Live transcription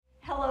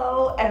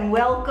and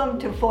welcome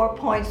to 4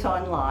 Points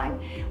Online.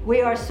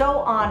 We are so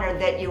honored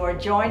that you are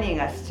joining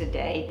us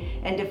today,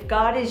 and if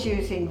God is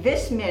using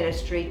this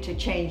ministry to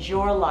change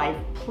your life,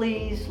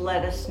 please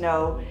let us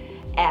know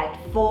at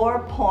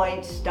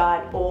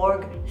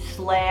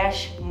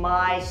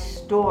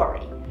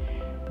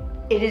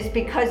 4points.org/mystory. It is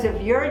because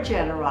of your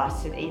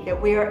generosity that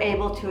we are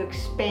able to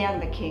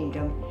expand the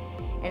kingdom.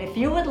 And if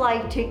you would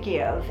like to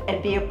give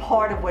and be a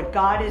part of what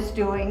God is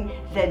doing,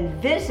 then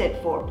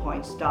visit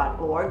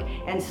 4points.org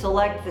and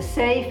select the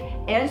safe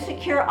and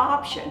secure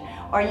option,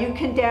 or you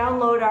can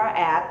download our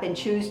app and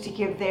choose to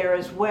give there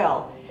as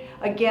well.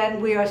 Again,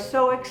 we are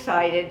so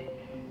excited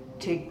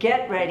to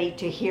get ready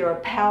to hear a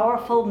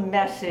powerful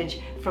message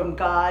from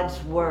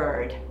God's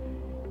Word.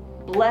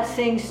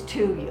 Blessings to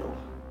you.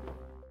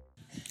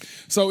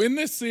 So in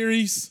this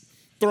series,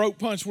 Throat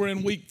Punch, we're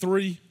in week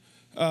 3.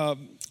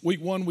 Week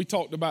 1, we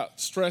talked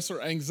about stress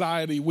or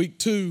anxiety. Week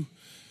 2,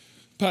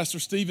 Pastor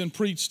Stephen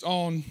preached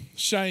on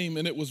shame,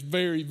 and it was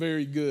very,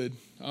 very good.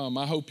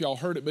 I hope y'all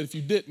heard it, but if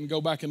you didn't, go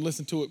back and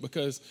listen to it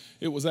because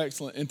it was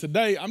excellent. And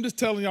today, I'm just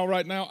telling y'all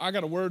right now, I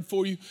got a word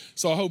for you,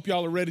 so I hope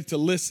y'all are ready to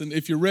listen.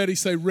 If you're ready,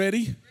 say ready.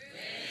 Ready.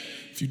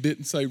 If you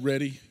didn't say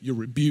ready, you're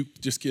rebuked.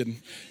 Just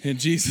kidding. In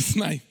Jesus'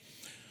 name.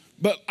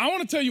 But I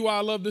want to tell you why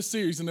I love this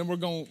series, and then we're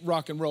going to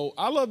rock and roll.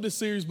 I love this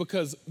series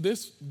because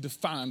this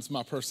defines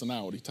my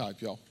personality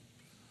type, y'all.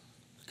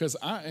 Because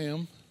I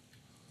am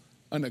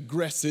an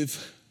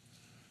aggressive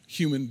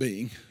human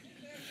being.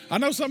 I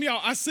know some of y'all,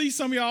 I see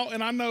some of y'all,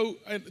 and I know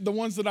the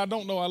ones that I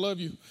don't know, I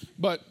love you,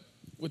 but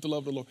with the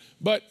love of the Lord.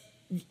 But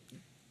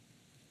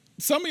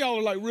some of y'all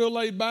are like real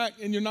laid back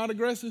and you're not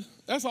aggressive.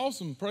 That's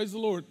awesome. Praise the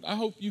Lord. I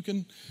hope you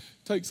can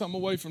take something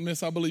away from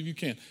this. I believe you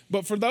can.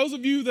 But for those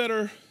of you that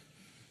are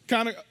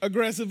kind of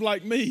aggressive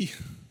like me,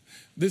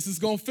 this is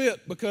going to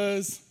fit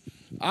because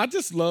I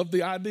just love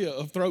the idea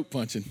of throat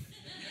punching.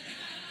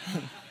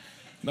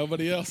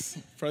 Nobody else?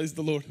 Praise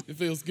the Lord. It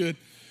feels good.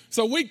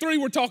 So week 3,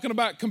 we're talking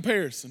about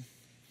comparison.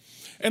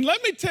 And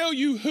let me tell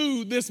you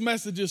who this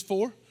message is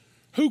for.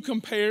 Who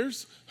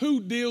compares? Who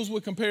deals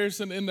with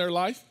comparison in their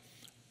life?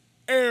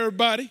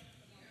 Everybody.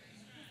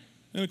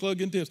 In the club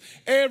getting tips.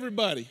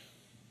 Everybody.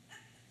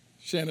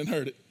 Shannon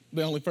heard it.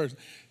 The only person.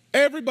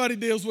 Everybody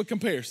deals with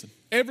comparison.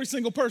 Every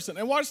single person.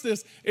 And watch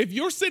this. If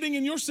you're sitting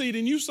in your seat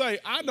and you say,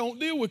 I don't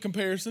deal with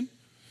comparison,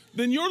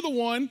 then you're the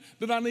one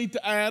that I need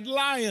to add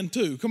lying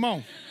to. Come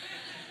on.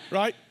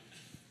 Right?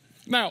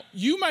 Now,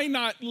 you may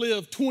not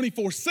live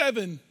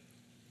 24/7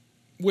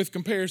 with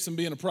comparison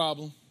being a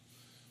problem,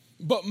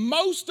 but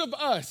most of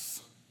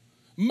us,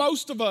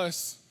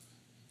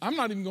 I'm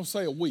not even going to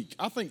say a week.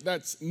 I think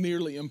that's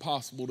nearly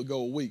impossible to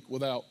go a week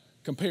without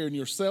comparing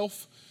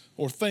yourself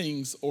or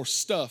things or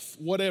stuff,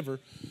 whatever,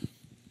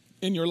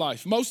 in your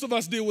life. Most of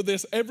us deal with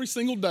this every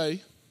single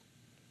day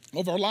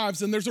of our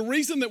lives, and there's a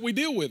reason that we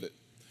deal with it.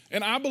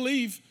 And I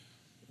believe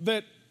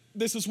that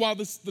this is why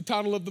the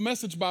title of the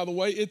message, by the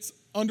way, it's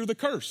Under the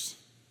Curse.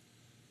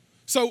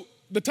 So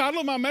the title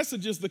of my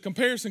message is The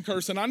Comparison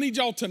Curse, and I need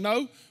y'all to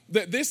know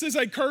that this is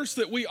a curse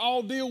that we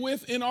all deal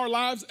with in our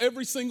lives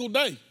every single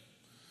day.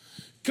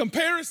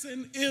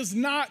 Comparison is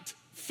not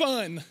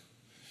fun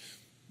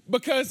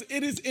because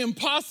it is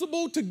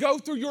impossible to go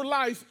through your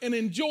life and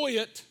enjoy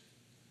it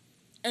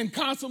and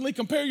constantly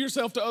compare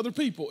yourself to other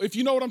people. If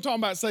you know what I'm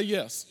talking about, say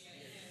yes.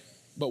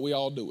 But we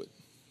all do it.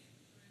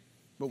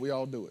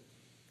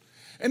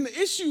 And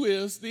the issue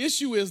is,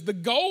 the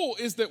goal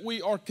is that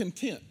we are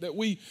content, that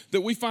we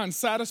find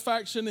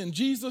satisfaction in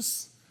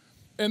Jesus,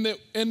 and that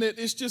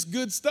it's just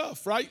good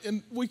stuff, right?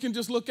 And we can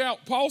just look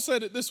out. Paul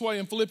said it this way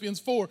in Philippians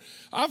 4.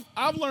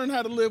 I've learned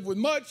how to live with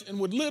much and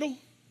with little,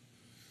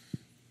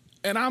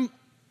 and I'm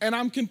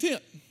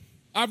content.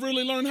 I've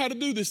really learned how to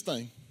do this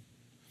thing.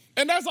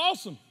 And that's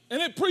awesome. And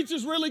it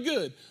preaches really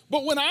good.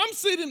 But when I'm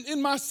sitting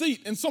in my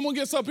seat and someone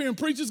gets up here and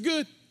preaches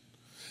good,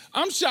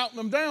 I'm shouting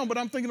them down, but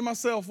I'm thinking to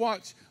myself,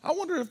 watch, I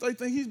wonder if they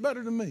think he's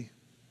better than me.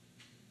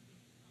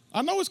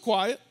 I know it's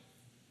quiet.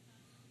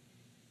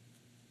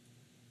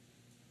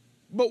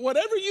 But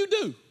whatever you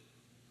do,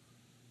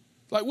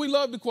 like we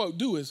love to quote,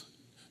 do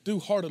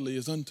heartily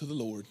as unto the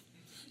Lord,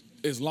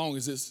 as long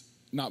as it's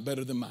not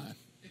better than mine.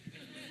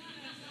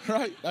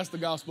 Right? That's the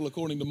gospel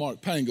according to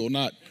Mark Pangle,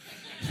 not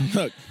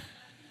look.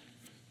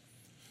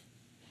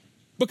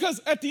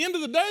 Because at the end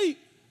of the day,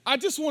 I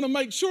just want to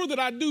make sure that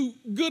I do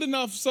good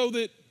enough so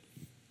that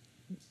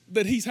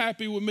he's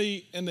happy with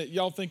me and that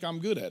y'all think I'm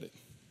good at it.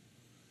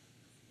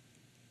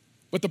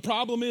 But the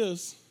problem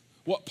is,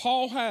 what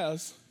Paul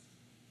has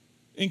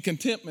in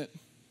contentment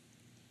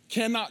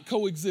cannot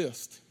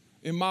coexist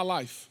in my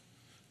life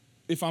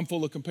if I'm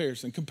full of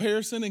comparison.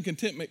 Comparison and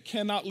contentment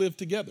cannot live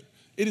together.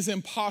 It is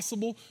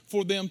impossible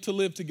for them to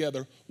live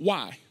together.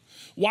 Why?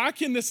 Why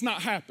can this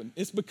not happen?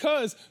 It's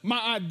because my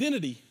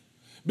identity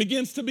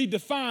begins to be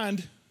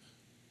defined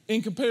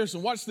in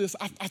comparison. Watch this.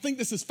 I think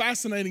this is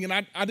fascinating,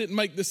 and I didn't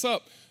make this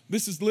up.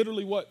 This is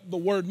literally what the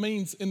word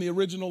means in the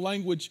original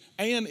language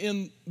and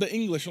in the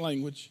English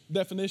language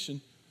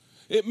definition.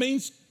 It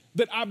means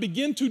that I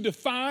begin to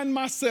define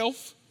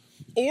myself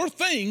or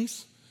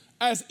things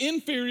as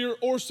inferior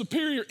or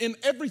superior in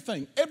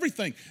everything,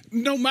 everything.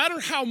 No matter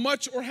how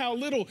much or how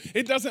little,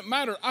 it doesn't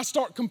matter. I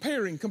start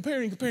comparing.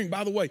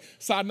 By the way,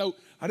 side note,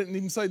 I didn't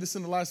even say this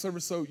in the last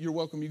service, so you're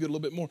welcome. You get a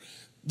little bit more.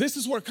 This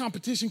is where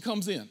competition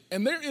comes in.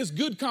 And there is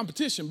good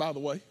competition, by the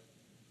way.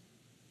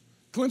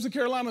 Clemson,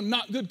 Carolina,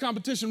 not good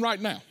competition right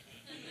now.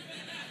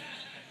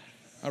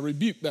 I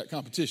rebuke that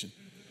competition.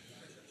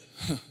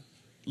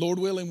 Lord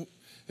willing,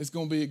 it's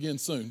going to be again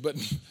soon, but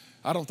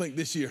I don't think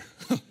this year.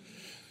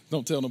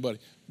 Don't tell nobody.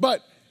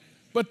 But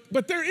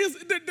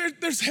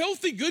there's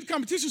healthy, good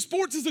competition.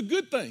 Sports is a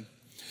good thing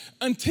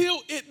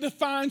until it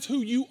defines who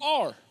you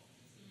are.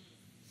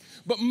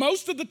 But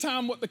most of the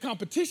time, what the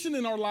competition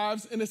in our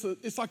lives, and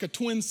it's like a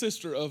twin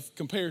sister of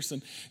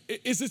comparison,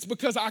 it's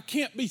because I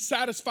can't be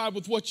satisfied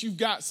with what you've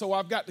got, so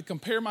I've got to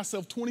compare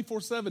myself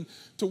 24/7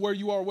 to where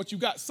you are, what you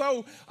got.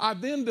 So I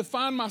then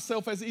define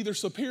myself as either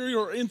superior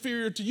or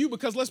inferior to you,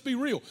 because let's be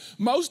real.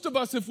 Most of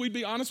us, if we'd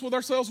be honest with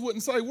ourselves,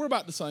 wouldn't say we're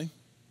about the same.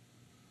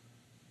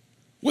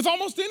 With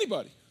almost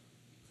anybody.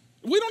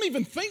 We don't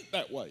even think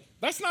that way.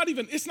 It's not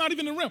even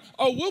in the realm.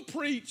 Oh, we'll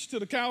preach till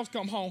the cows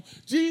come home.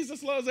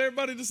 Jesus loves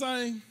everybody the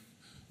same.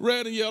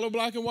 Red and yellow,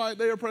 black and white,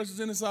 they are precious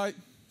in his sight.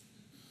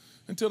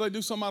 Until they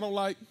do something I don't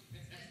like.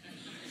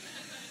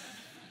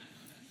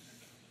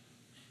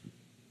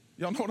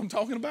 Y'all know what I'm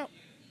talking about?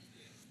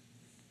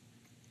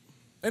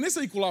 And it's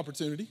equal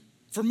opportunity.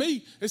 For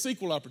me, it's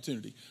equal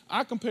opportunity.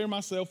 I compare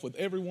myself with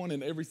everyone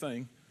and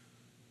everything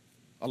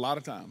a lot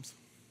of times.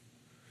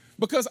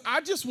 Because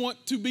I just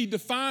want to be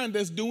defined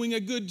as doing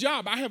a good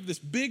job. I have this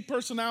big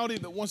personality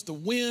that wants to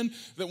win,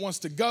 that wants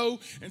to go.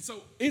 And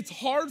so it's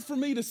hard for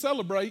me to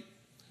celebrate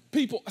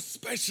people,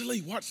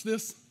 especially, watch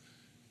this,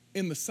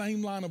 in the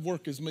same line of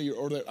work as me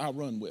or that I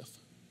run with.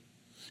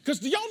 Because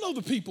do y'all know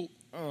the people,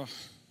 I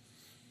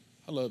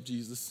love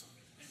Jesus.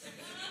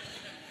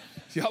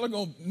 Some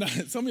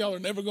of y'all are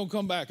never going to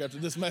come back after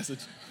this message.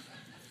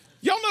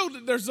 Y'all know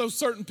that there's those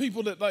certain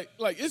people that like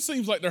it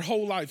seems like their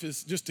whole life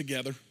is just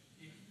together.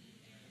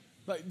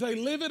 Like they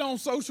live it on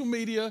social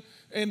media,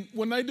 and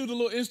when they do the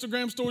little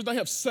Instagram stories, they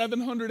have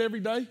 700 every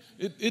day.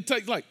 It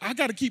takes I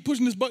got to keep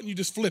pushing this button, you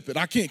just flip it.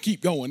 I can't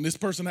keep going. This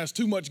person has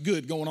too much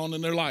good going on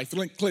in their life.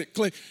 Link, click,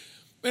 click.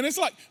 And it's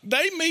like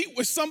they meet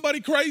with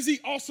somebody crazy,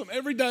 awesome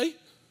every day.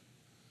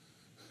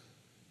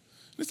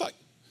 It's like,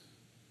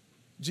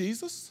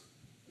 Jesus,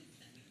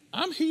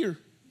 I'm here,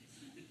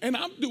 and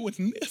I'm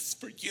doing this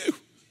for you.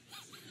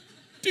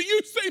 Do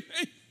you see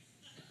me?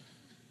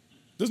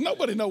 Does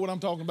nobody know what I'm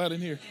talking about in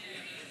here?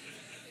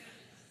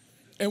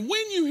 And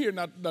when you hear,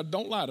 now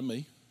don't lie to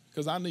me,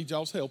 because I need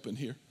y'all's help in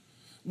here.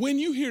 When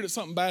you hear that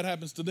something bad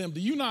happens to them, do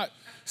you not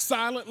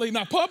silently,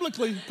 not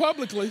publicly,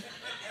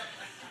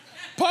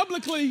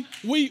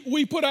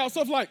 we put out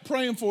stuff like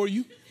praying for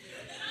you.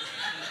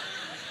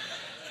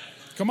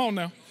 Come on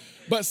now.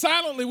 But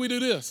silently we do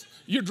this.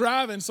 You're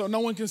driving so no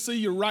one can see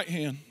your right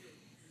hand.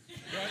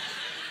 Right?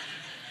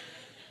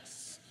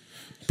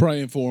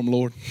 Praying for them,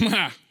 Lord.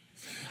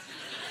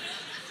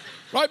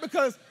 Right?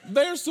 Because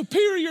they're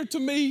superior to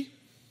me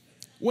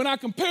when I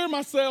compare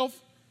myself,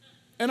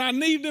 and I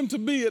need them to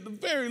be at the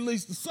very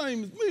least the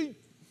same as me,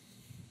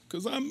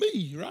 because I'm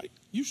me, right?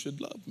 You should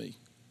love me.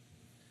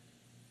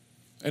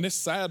 And it's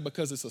sad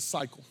because it's a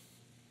cycle.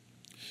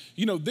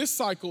 You know, this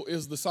cycle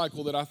is the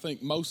cycle that I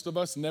think most of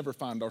us never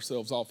find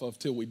ourselves off of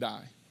till we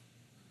die.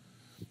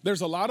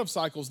 There's a lot of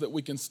cycles that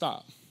we can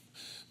stop,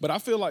 but I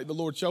feel like the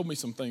Lord showed me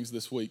some things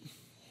this week.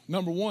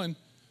 Number one,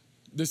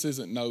 this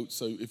isn't notes,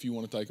 so if you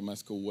want to take them,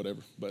 that's cool,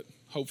 whatever, but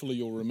hopefully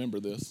you'll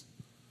remember this.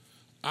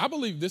 I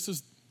believe this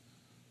is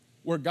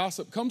where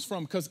gossip comes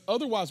from, because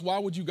otherwise, why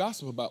would you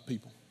gossip about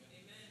people?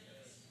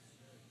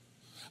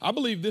 I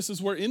believe this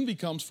is where envy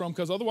comes from,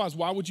 because otherwise,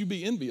 why would you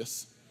be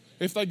envious?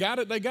 If they got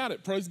it, they got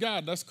it. Praise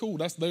God. That's cool.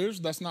 That's theirs.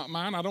 That's not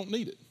mine. I don't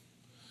need it.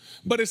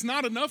 But it's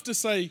not enough to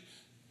say,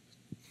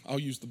 I'll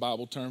use the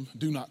Bible term,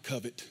 do not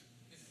covet.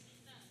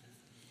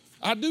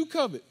 I do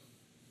covet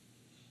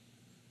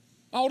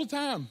all the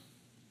time.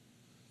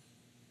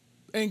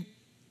 And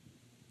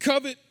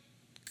covet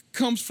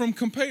comes from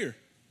compare.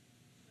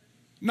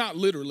 Not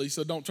literally,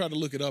 so don't try to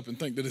look it up and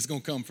think that it's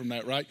going to come from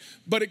that, right?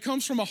 But it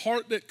comes from a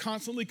heart that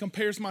constantly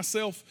compares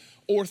myself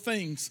or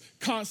things,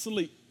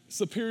 constantly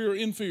superior,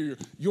 inferior.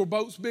 Your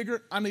boat's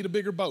bigger, I need a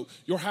bigger boat.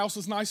 Your house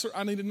is nicer,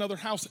 I need another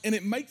house. And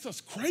it makes us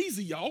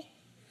crazy, y'all.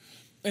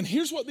 And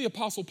here's what the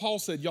Apostle Paul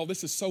said, y'all,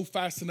 this is so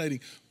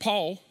fascinating.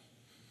 Paul,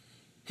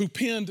 who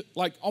penned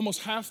like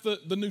almost half the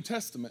New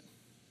Testament,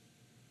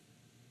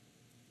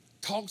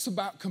 talks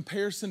about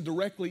comparison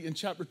directly in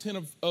chapter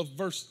 10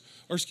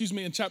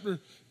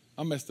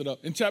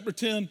 in chapter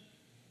 10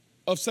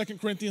 of 2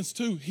 Corinthians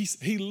 2.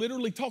 He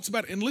literally talks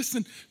about it. And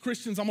listen,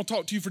 Christians, I'm going to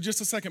talk to you for just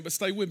a second, but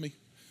stay with me.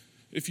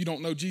 If you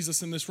don't know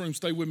Jesus in this room,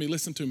 stay with me,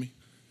 listen to me.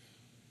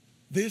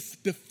 This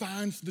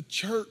defines the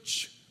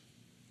church.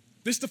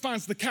 This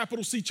defines the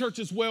capital C church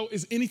as well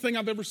as anything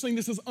I've ever seen.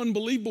 This is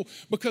unbelievable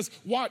because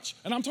watch,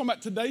 and I'm talking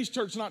about today's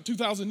church, not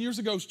 2,000 years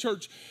ago's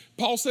church.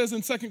 Paul says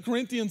in 2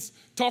 Corinthians,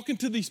 talking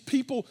to these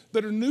people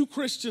that are new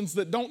Christians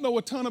that don't know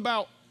a ton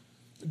about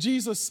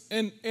Jesus,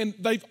 and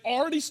they've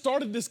already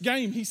started this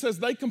game. He says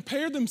they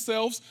compare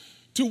themselves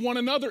to one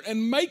another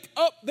and make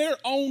up their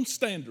own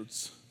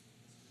standards.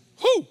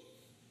 Who?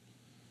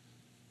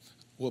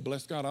 Well,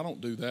 bless God, I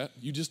don't do that.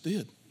 You just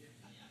did.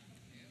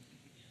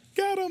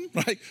 Got them,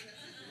 right?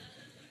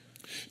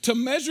 To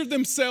measure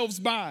themselves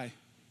by.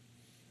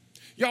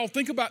 Y'all,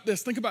 think about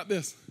this. Think about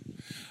this.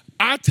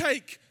 I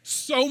take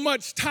so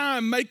much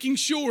time making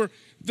sure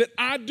that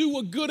I do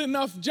a good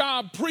enough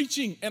job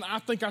preaching, and I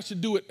think I should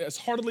do it as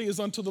heartily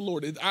as unto the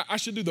Lord. I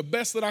should do the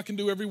best that I can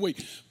do every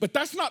week. But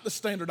that's not the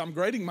standard I'm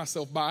grading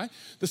myself by.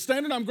 The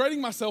standard I'm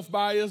grading myself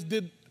by is,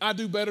 did I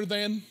do better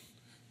than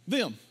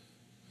them?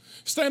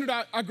 Standard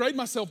I grade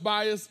myself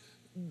by is,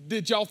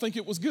 did y'all think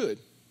it was good?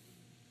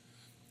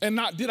 And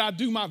not, did I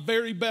do my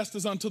very best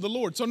as unto the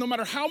Lord? So no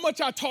matter how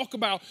much I talk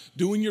about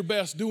doing your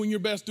best, doing your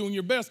best, doing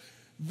your best,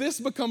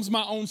 this becomes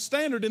my own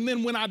standard. And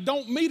then when I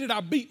don't meet it,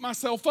 I beat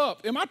myself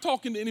up. Am I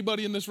talking to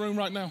anybody in this room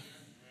right now?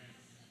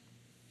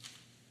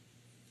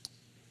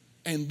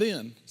 And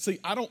then, see,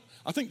 I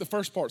think the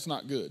first part's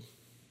not good.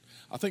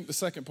 I think the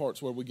second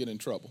part's where we get in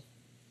trouble.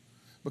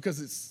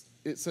 Because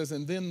it says,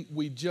 and then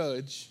we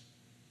judge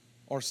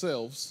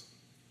ourselves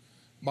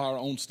by our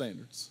own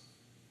standards.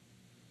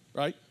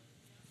 Right?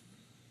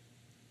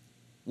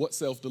 What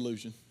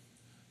self-delusion?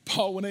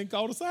 Paul went in and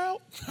called us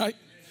out, right?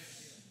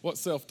 What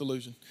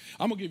self-delusion?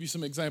 I'm going to give you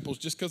some examples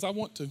just because I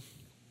want to.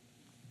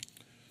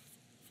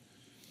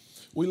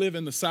 We live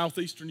in the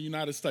southeastern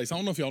United States. I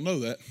don't know if y'all know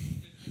that.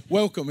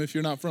 Welcome if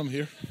you're not from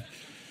here.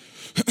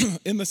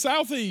 In the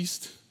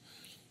southeast,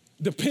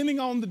 depending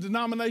on the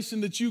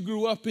denomination that you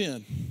grew up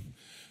in,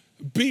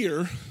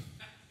 beer,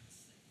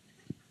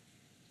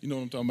 you know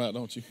what I'm talking about,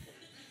 don't you?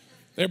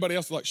 Everybody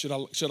else is like, should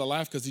I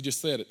laugh because he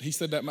just said it? He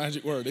said that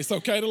magic word. It's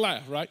okay to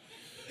laugh, right?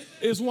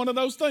 It's one of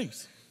those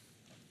things.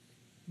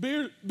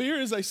 Beer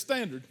is a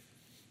standard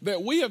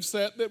that we have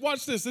set that,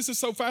 watch this is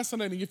so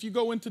fascinating. If you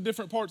go into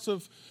different parts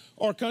of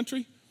our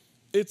country,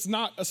 it's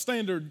not a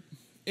standard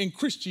in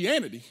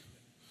Christianity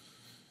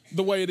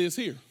the way it is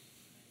here.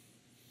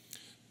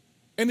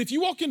 And if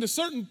you walk into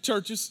certain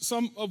churches,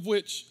 some of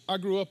which I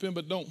grew up in,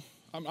 but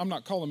I'm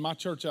not calling my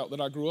church out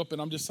that I grew up in,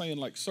 I'm just saying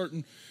like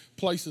certain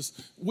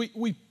places,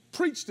 we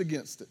preached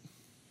against it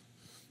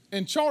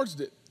and charged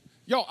it.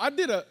 Y'all, I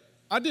did a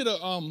I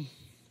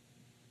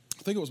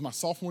think it was my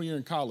sophomore year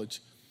in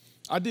college.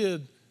 I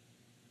did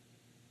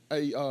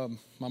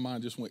my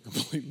mind just went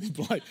completely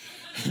blank.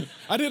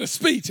 I did a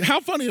speech. How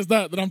funny is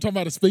that I'm talking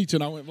about a speech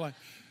and I went blank?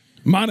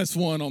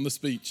 -1 on the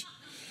speech.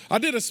 I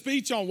did a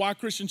speech on why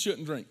Christians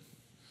shouldn't drink.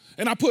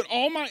 And I put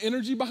all my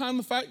energy behind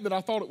the fact that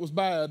I thought it was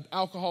bad,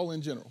 alcohol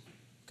in general.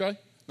 Okay?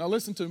 Now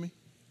listen to me.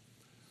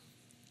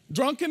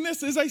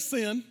 Drunkenness is a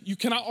sin. You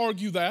cannot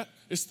argue that.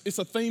 It's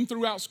a theme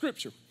throughout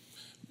Scripture.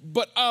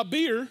 But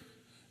beer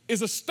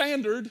is a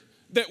standard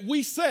that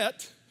we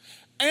set,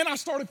 and I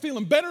started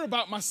feeling better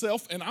about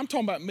myself, and I'm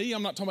talking about me.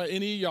 I'm not talking about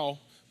any of y'all,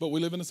 but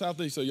we live in the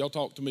Southeast, so y'all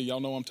talk to me. Y'all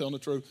know I'm telling the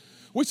truth.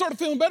 We started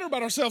feeling better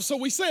about ourselves, so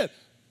we said,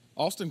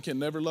 Austin can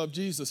never love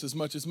Jesus as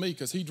much as me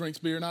because he drinks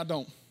beer and I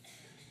don't.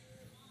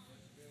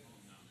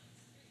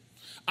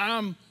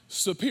 I'm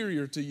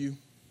superior to you.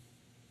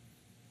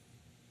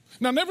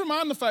 Now, never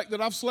mind the fact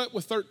that I've slept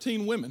with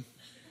 13 women.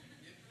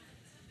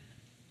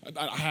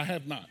 I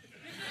have not.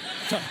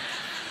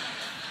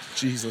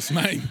 Jesus'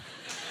 name.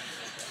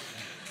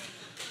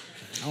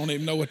 I don't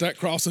even know what that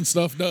crossing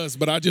stuff does,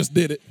 but I just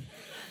did it.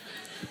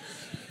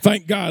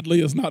 Thank God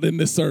Leah's not in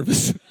this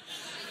service.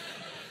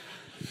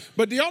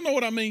 But do y'all know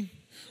what I mean?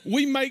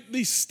 We make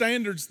these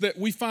standards that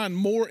we find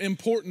more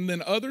important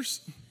than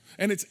others.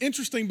 And it's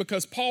interesting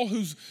because Paul,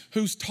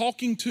 who's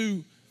talking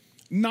to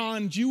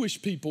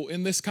non-Jewish people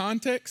in this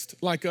context,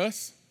 like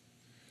us,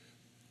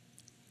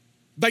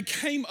 they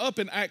came up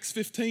in Acts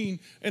 15,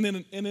 and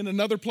in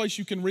another place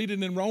you can read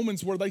it in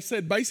Romans, where they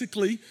said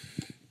basically,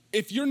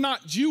 if you're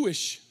not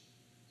Jewish,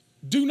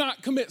 do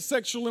not commit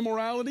sexual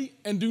immorality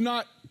and do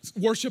not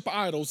worship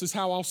idols, is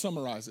how I'll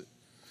summarize it.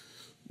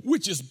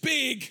 Which is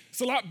big.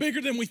 It's a lot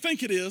bigger than we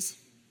think it is.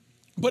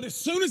 But as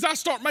soon as I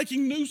start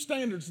making new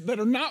standards that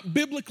are not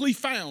biblically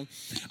found,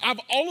 I've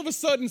all of a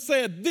sudden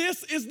said,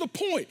 this is the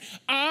point.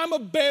 I'm a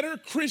better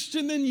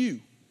Christian than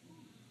you.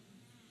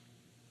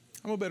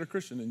 I'm a better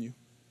Christian than you.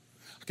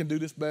 I can do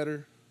this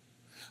better.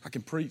 I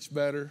can preach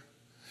better.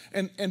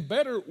 And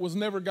better was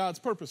never God's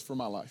purpose for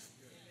my life.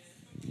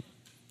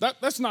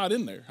 That's not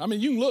in there. I mean,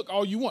 you can look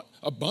all you want.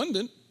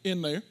 Abundant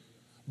in there.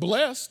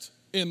 Blessed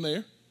in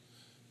there.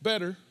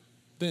 Better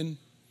than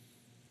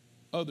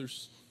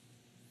others.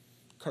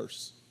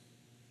 Curse.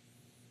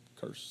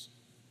 Curse.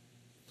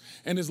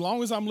 And as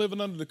long as I'm living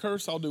under the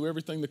curse, I'll do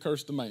everything the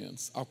curse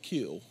demands. I'll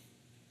kill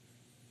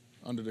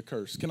under the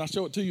curse. Can I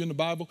show it to you in the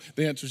Bible?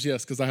 The answer is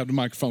yes, because I have the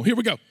microphone. Here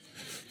we go.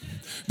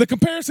 The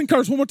comparison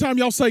curse. One more time,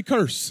 y'all say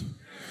curse.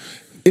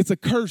 It's a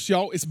curse,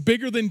 y'all. It's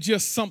bigger than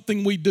just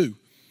something we do.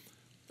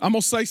 I'm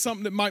going to say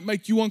something that might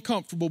make you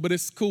uncomfortable, but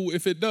it's cool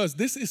if it does.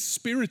 This is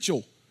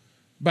spiritual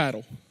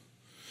battle.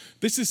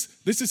 This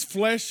is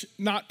flesh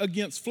not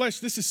against flesh.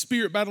 This is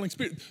spirit battling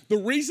spirit. The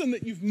reason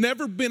that you've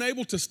never been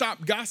able to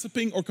stop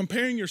gossiping or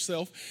comparing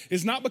yourself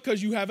is not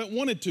because you haven't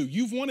wanted to.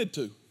 You've wanted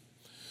to.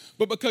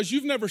 But because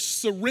you've never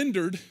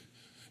surrendered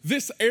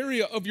this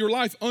area of your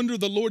life under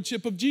the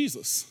lordship of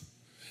Jesus.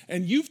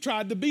 And you've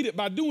tried to beat it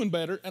by doing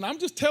better. And I'm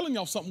just telling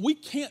y'all something. We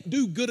can't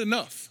do good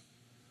enough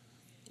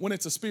when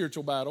it's a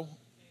spiritual battle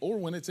or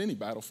when it's any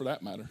battle for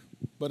that matter.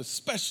 But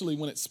especially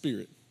when it's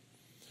spirit.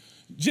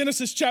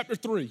 Genesis chapter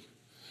 3.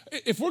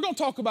 If we're going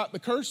to talk about the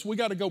curse, we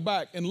got to go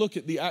back and look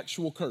at the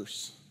actual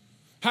curse.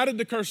 How did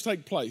the curse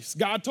take place?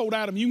 God told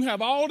Adam, you have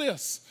all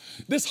this.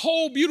 This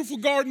whole beautiful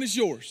garden is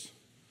yours.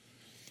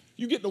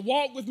 You get to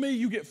walk with me.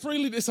 You get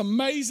freely. It's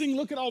amazing.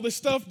 Look at all this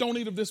stuff. Don't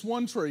eat of this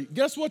one tree.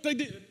 Guess what they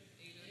did?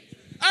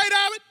 Ate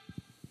of it.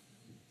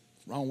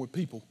 What's wrong with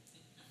people?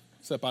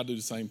 Except I do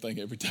the same thing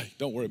every day.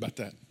 Don't worry about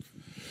that.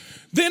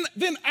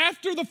 Then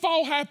after the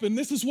fall happened,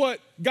 this is what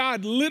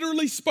God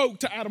literally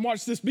spoke to Adam.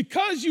 Watch this.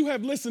 Because you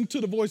have listened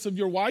to the voice of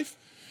your wife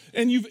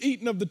and you've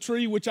eaten of the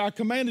tree which I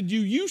commanded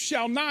you, you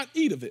shall not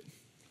eat of it.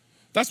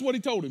 That's what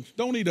he told him.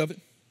 Don't eat of it.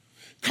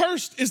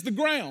 Cursed is the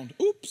ground.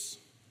 Oops.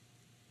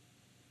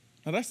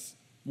 Now that's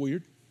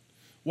weird.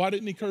 Why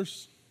didn't he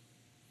curse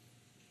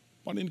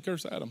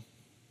Adam?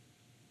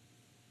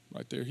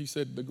 Right there, he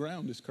said the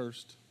ground is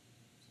cursed.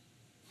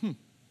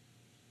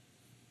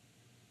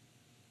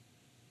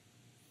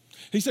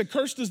 He said,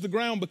 cursed is the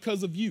ground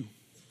because of you.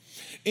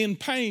 In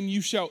pain you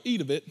shall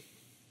eat of it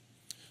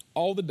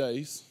all the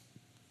days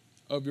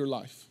of your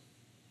life.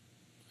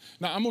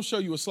 Now, I'm going to show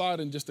you a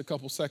slide in just a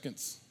couple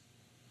seconds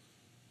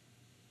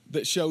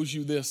that shows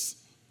you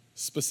this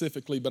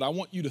specifically, but I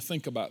want you to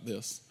think about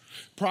this.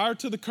 Prior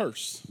to the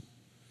curse,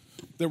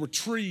 there were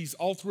trees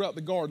all throughout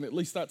the garden. At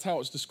least that's how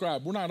it's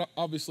described. We're not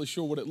obviously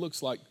sure what it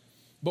looks like,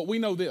 but we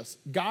know this.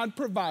 God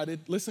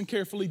provided, listen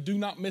carefully, do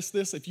not miss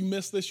this. If you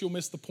miss this, you'll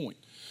miss the point.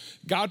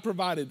 God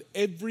provided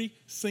every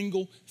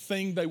single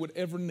thing they would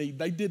ever need.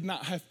 They did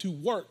not have to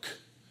work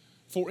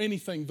for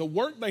anything. The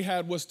work they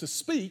had was to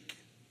speak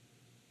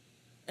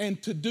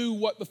and to do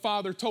what the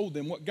Father told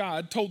them, what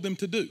God told them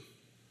to do.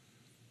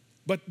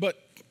 But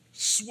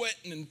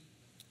sweating and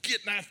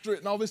getting after it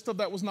and all this stuff,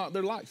 that was not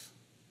their life.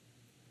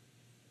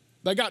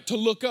 They got to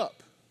look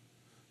up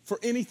for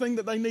anything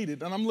that they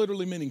needed. And I'm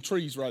literally meaning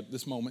trees right at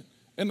this moment.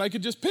 And they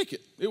could just pick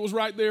it. It was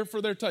right there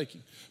for their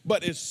taking.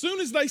 But as soon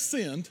as they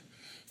sinned,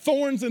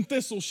 thorns and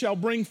thistles shall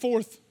bring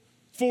forth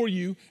for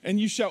you, and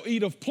you shall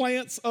eat of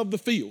plants of the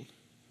field.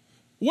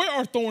 Where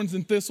are thorns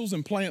and thistles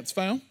and plants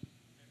found?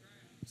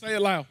 Say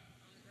it loud.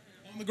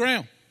 On the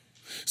ground.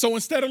 So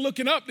instead of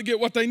looking up to get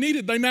what they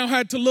needed, they now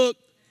had to look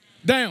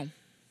down.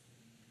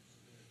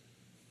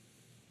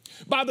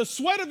 By the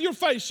sweat of your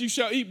face you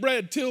shall eat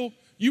bread till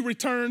you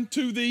return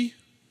to the...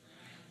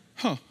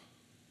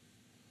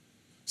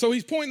 So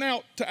he's pointing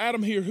out to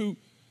Adam here, who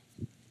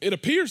it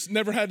appears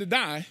never had to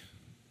die.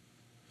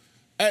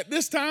 At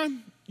this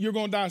time, you're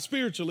going to die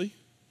spiritually,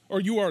 or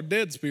you are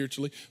dead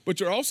spiritually, but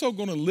you're also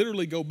going to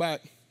literally go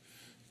back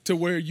to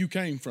where you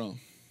came from.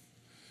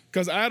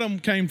 Because Adam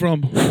came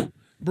from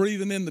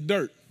breathing in the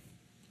dirt.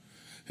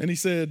 And he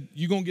said,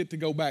 you're going to get to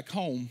go back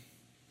home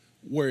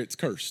where it's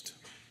cursed.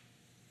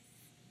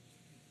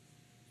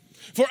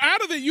 For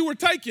out of it you were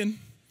taken,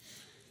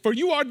 for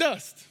you are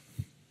dust.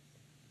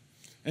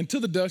 And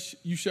to the dust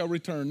you shall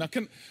return. Now,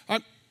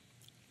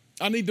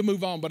 I need to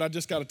move on, but I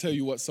just got to tell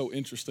you what's so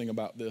interesting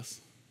about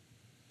this.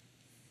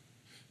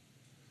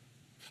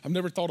 I've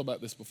never thought about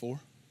this before.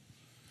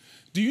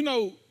 Do you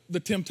know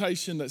the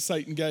temptation that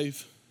Satan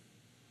gave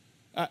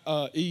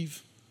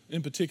Eve,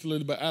 in particular,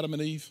 but Adam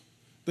and Eve?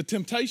 The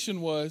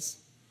temptation was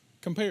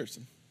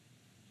comparison.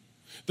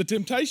 The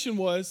temptation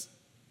was,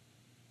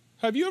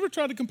 have you ever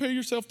tried to compare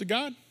yourself to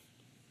God?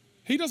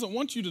 He doesn't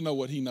want you to know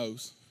what he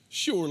knows.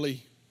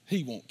 Surely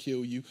he won't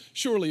kill you.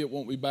 Surely it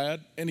won't be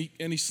bad. And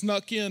he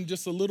snuck in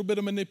just a little bit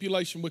of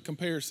manipulation with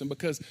comparison,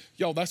 because,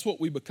 y'all, that's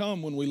what we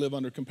become when we live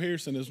under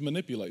comparison, as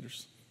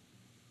manipulators.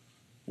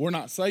 We're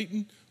not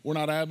Satan. We're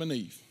not Adam and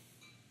Eve.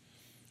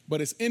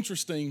 But it's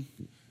interesting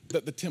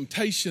that the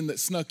temptation that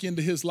snuck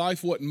into his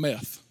life wasn't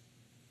meth.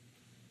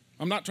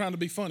 I'm not trying to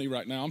be funny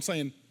right now. I'm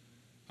saying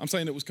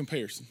it was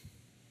comparison.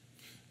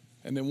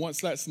 And then once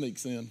that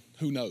sneaks in,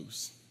 who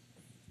knows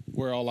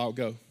where all I'll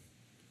go.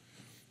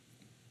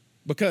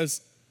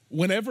 Because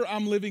whenever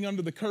I'm living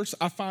under the curse,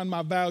 I find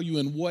my value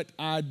in what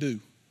I do.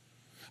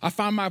 I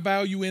find my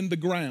value in the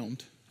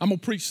ground. I'm going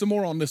to preach some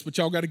more on this, but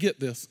y'all got to get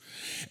this.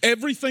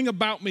 Everything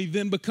about me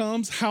then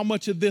becomes, how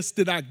much of this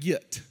did I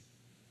get?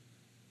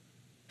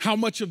 How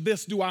much of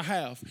this do I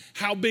have?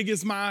 How much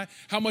is my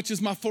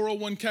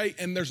 401k?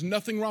 And there's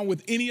nothing wrong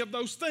with any of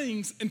those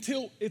things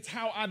until it's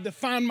how I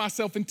define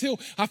myself, until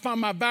I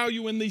find my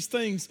value in these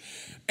things.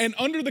 And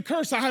under the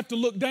curse, I have to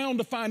look down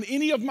to find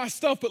any of my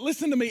stuff. But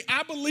listen to me,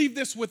 I believe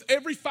this with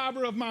every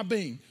fiber of my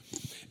being.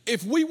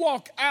 If we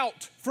walk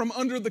out from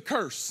under the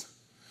curse,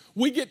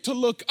 we get to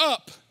look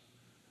up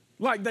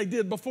like they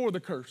did before the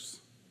curse.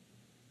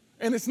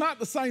 And it's not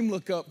the same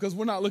look up, because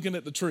we're not looking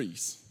at the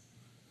trees.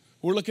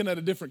 We're looking at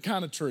a different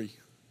kind of tree.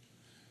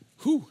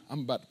 Whew,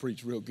 I'm about to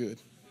preach real good.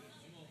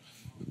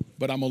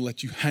 But I'm going to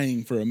let you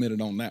hang for a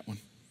minute on that one.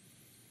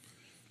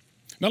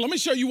 Now, let me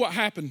show you what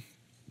happened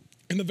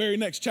in the very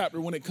next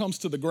chapter when it comes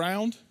to the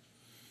ground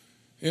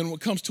and when it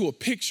comes to a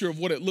picture of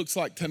what it looks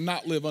like to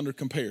not live under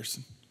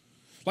comparison.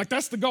 Like,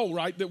 that's the goal,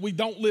 right? That we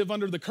don't live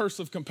under the curse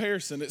of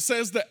comparison. It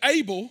says that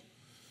Abel,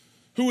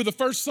 who were the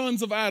first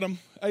sons of Adam,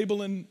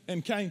 Abel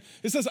and Cain,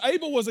 it says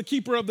Abel was a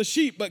keeper of the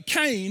sheep, but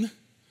Cain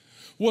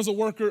was a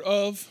worker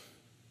of,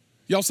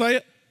 y'all say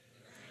it?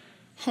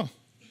 Huh.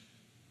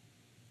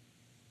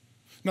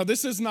 Now,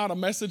 this is not a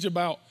message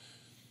about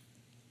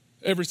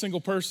every single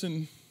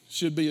person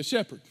should be a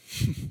shepherd,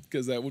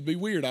 because that would be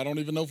weird. I don't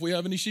even know if we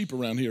have any sheep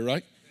around here,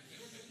 right?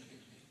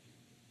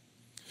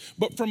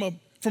 But from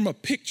a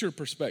picture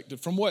perspective,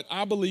 from what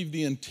I believe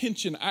the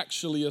intention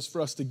actually is for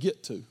us to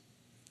get to,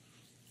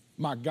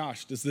 my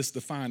gosh, does this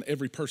define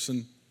every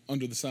person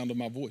under the sound of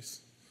my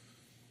voice?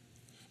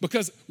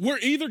 Because we're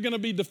either going to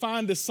be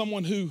defined as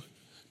someone who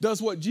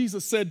does what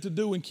Jesus said to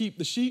do and keep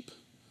the sheep,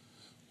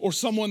 or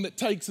someone that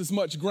takes as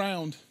much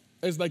ground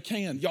as they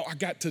can. Y'all,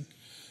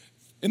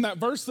 in that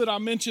verse that I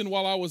mentioned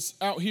while I was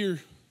out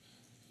here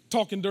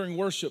talking during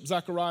worship,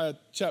 Zechariah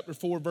chapter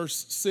 4,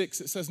 verse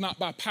 6, it says, not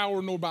by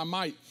power nor by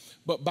might,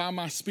 but by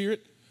my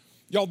spirit.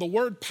 Y'all, the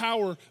word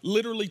power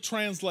literally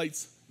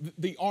translates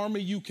the army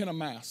you can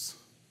amass.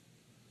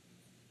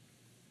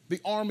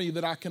 The army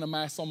that I can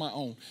amass on my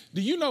own.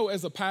 Do you know,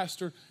 as a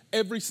pastor,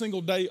 every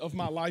single day of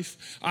my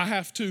life,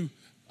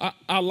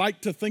 I like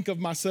to think of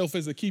myself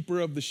as a keeper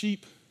of the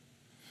sheep,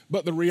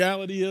 but the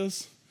reality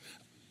is,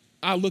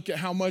 I look at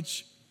how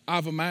much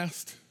I've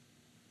amassed.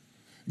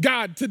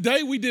 God,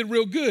 today we did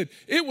real good.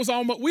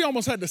 We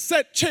almost had to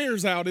set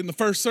chairs out in the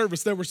first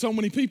service. There were so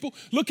many people.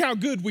 Look how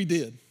good we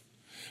did.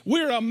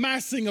 We're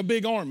amassing a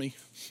big army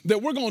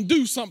that we're going to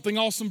do something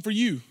awesome for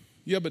you.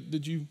 Yeah, but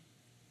did you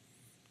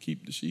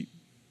keep the sheep?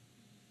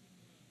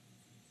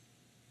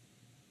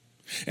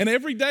 And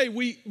every day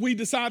we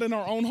decide in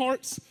our own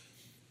hearts,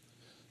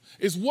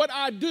 is what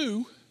I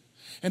do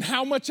and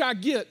how much I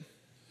get,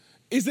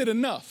 is it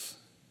enough?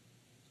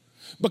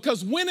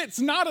 Because when it's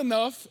not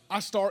enough,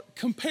 I start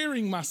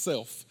comparing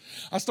myself.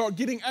 I start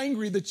getting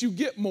angry that you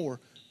get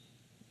more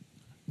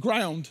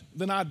ground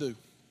than I do.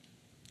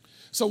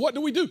 So what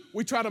do?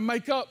 We try to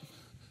make up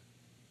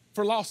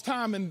for lost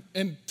time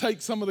and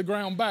take some of the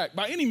ground back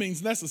by any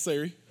means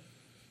necessary.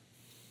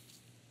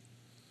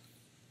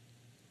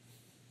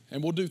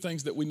 And we'll do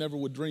things that we never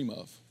would dream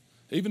of.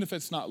 Even if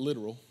it's not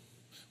literal,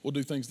 we'll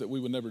do things that we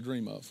would never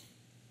dream of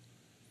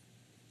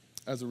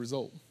as a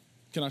result.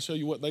 Can I show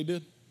you what they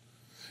did?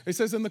 It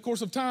says, in the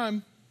course of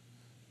time,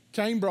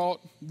 Cain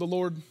brought the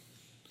Lord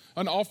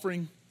an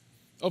offering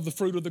of the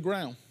fruit of the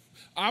ground.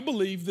 I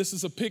believe this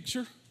is a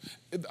picture.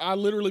 I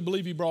literally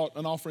believe he brought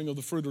an offering of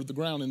the fruit of the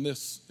ground in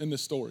this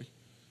story.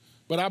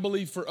 But I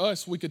believe for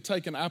us, we could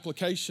take an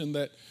application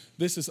that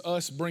this is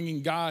us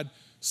bringing God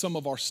some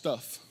of our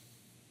stuff.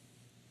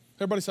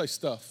 Everybody say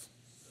stuff.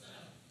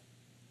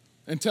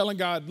 And telling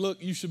God, look,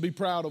 you should be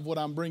proud of what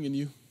I'm bringing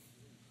you.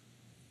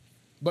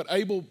 But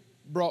Abel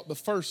brought the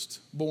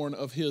firstborn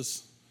of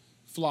his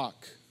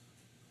flock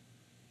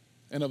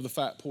and of the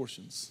fat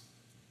portions.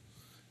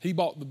 He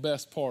bought the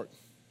best part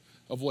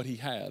of what he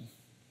had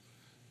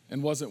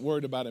and wasn't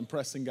worried about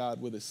impressing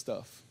God with his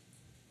stuff.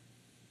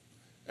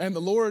 And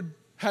the Lord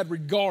had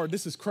regard,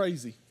 this is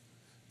crazy,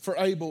 for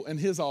Abel and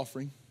his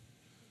offering,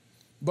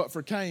 but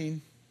for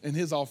Cain and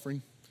his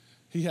offering,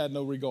 he had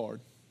no regard.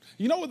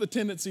 You know what the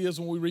tendency is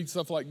when we read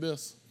stuff like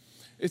this?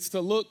 It's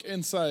to look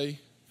and say,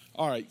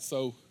 all right,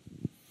 so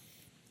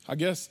I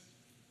guess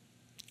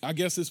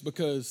it's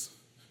because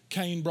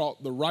Cain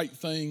brought the right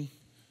thing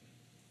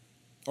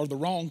or the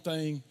wrong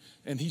thing,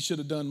 and he should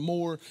have done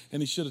more,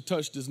 and he should have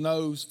touched his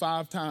nose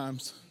 5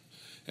 times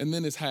and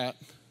then his hat.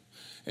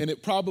 And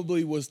it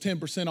probably was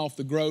 10% off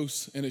the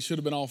gross, and it should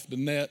have been off the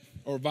net,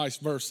 or vice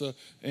versa.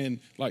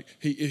 And like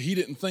he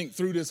didn't think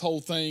through this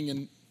whole thing.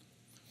 And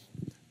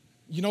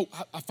you know,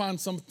 I find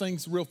some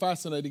things real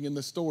fascinating in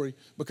this story,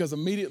 because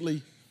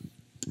immediately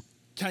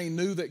Cain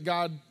knew that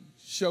God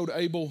showed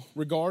Abel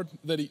regard,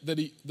 that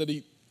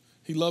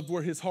he loved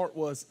where his heart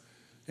was,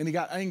 and he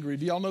got angry.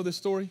 Do y'all know this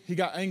story? He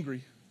got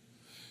angry,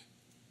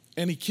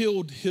 and he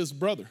killed his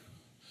brother.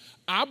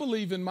 I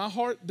believe in my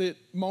heart that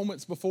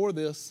moments before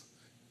this,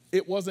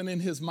 it wasn't in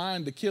his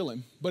mind to kill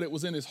him, but it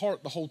was in his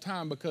heart the whole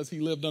time, because he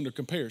lived under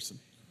comparison.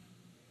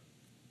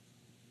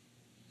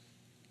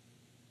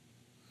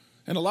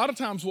 And a lot of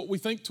times what we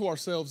think to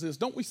ourselves is,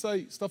 don't we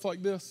say stuff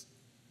like this?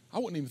 I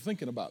wasn't even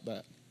thinking about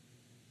that.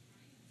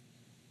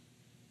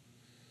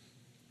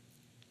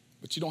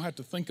 But you don't have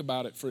to think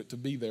about it for it to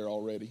be there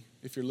already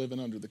if you're living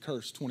under the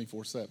curse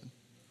 24/7.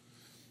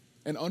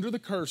 And under the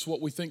curse, what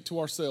we think to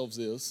ourselves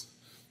is,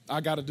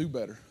 I got to do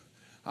better.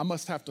 I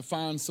must have to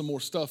find some more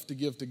stuff to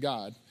give to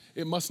God.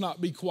 It must not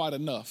be quite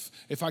enough.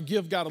 If I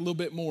give God a little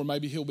bit more,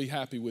 maybe he'll be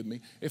happy with me.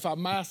 If I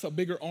amass a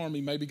bigger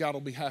army, maybe God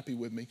will be happy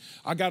with me.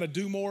 I got to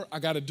do more. I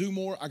got to do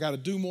more. I got to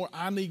do more.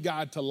 I need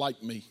God to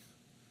like me.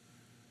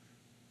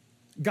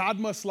 God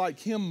must like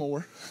him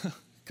more,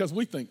 because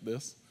we think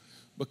this.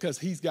 Because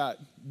he's got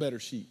better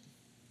sheep.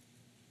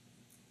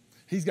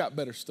 He's got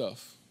better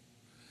stuff.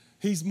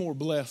 He's more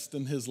blessed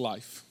in his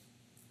life.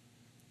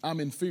 I'm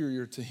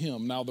inferior to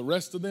him. Now the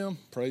rest of them,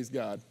 praise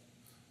God,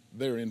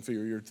 they're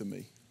inferior to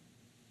me.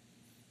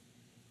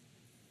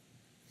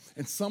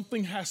 And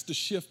something has to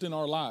shift in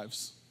our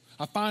lives.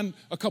 I find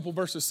a couple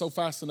verses so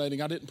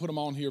fascinating. I didn't put them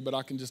on here, but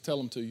I can just tell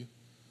them to you.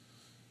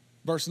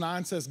 Verse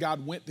 9 says,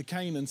 God went to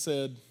Cain and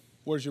said,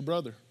 where's your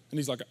brother? And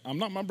he's like, I'm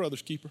not my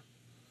brother's keeper.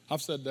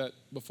 I've said that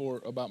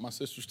before about my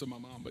sisters to my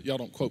mom, but y'all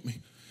don't quote me.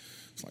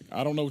 It's like,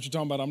 I don't know what you're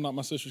talking about. I'm not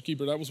my sister's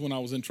keeper. That was when I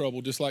was in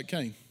trouble, just like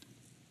Cain.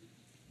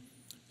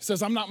 He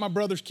says, I'm not my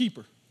brother's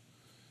keeper.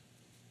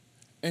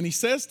 And he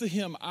says to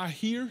him, I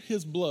hear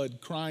his blood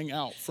crying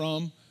out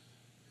from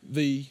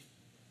the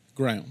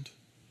ground.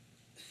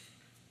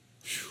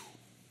 Whew.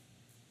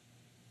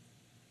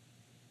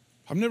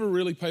 I've never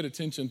really paid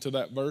attention to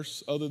that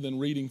verse other than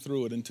reading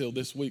through it until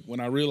this week when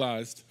I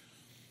realized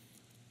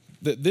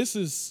that this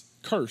is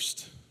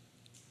cursed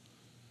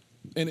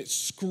and it's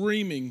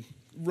screaming.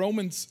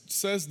 Romans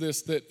says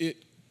this, that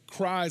it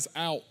cries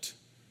out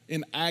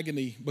in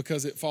agony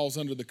because it falls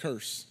under the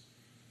curse.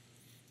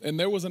 And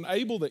there was an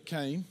Abel that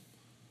came,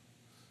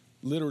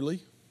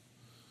 literally,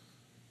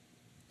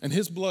 and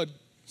his blood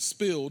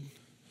spilled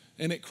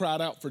and it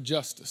cried out for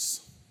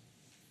justice.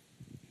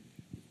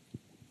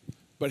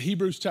 But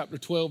Hebrews chapter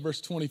 12 verse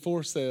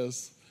 24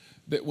 says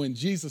that when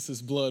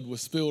Jesus' blood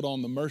was spilled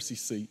on the mercy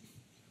seat,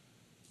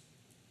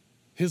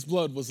 his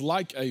blood was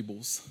like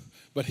Abel's,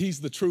 but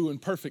he's the true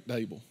and perfect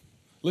Abel.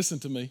 Listen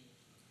to me,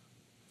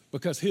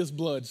 because his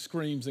blood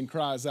screams and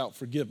cries out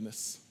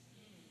forgiveness.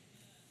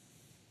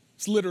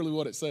 It's literally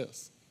what it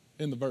says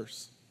in the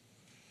verse.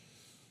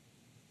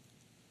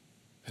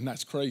 And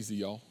that's crazy,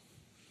 y'all,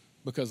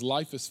 because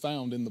life is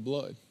found in the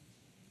blood.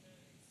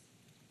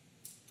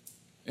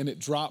 And it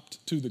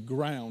dropped to the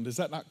ground. Is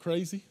that not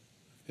crazy?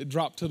 It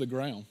dropped to the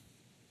ground.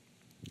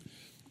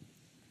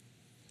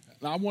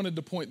 And I wanted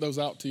to point those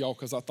out to y'all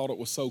because I thought it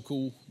was so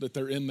cool that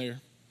they're in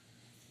there.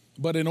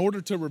 But in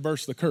order to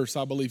reverse the curse,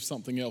 I believe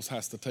something else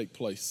has to take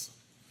place.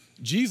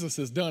 Jesus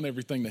has done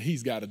everything that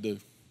he's got to do.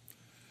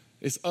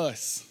 It's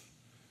us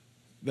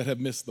that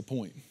have missed the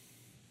point.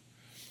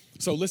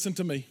 So listen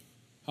to me.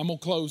 I'm going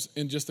to close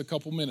in just a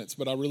couple minutes,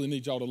 but I really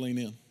need y'all to lean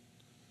in.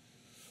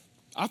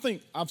 I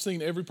think I've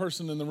seen every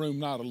person in the room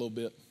nod a little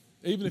bit.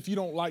 Even if you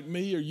don't like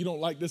me or you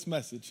don't like this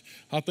message,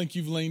 I think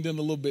you've leaned in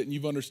a little bit and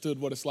you've understood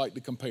what it's like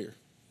to compare.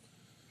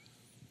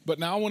 But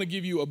now I want to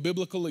give you a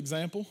biblical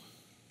example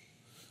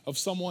of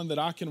someone that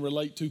I can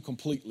relate to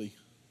completely,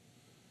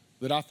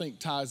 that I think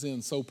ties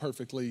in so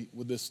perfectly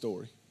with this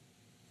story.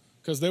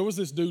 Because there was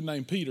this dude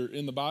named Peter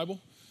in the Bible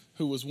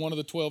who was one of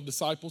the 12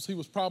 disciples. He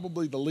was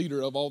probably the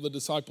leader of all the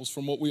disciples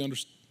from what we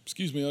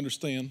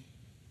understand.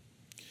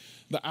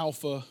 The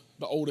alpha,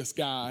 the oldest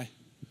guy.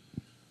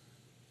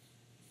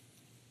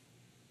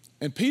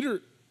 And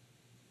Peter,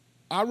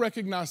 I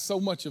recognize so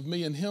much of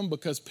me in him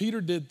because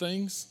Peter did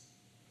things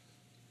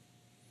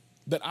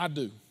that I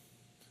do.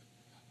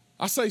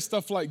 I say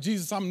stuff like,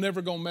 Jesus, I'm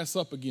never going to mess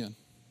up again.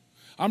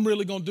 I'm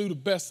really going to do the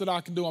best that I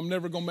can do. I'm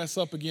never going to mess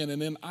up again.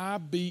 And then I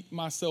beat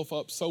myself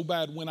up so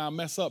bad when I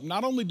mess up.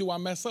 Not only do I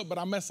mess up, but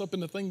I mess up in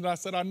the thing that I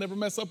said I'd never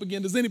mess up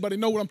again. Does anybody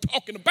know what I'm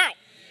talking about?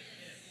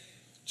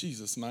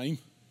 Jesus' name.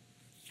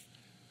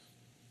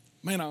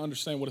 Man, I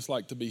understand what it's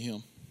like to be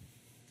him.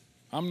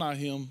 I'm not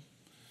him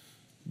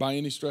by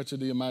any stretch of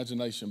the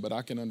imagination, but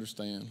I can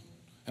understand.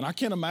 And I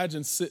can't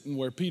imagine sitting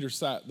where Peter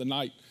sat the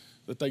night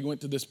that they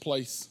went to this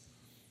place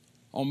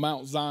on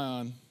Mount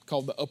Zion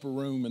called the Upper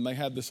Room, and they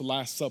had this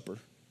Last Supper.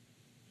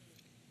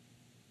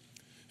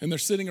 And they're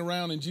sitting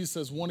around, and Jesus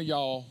says, one of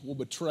y'all will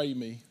betray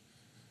me.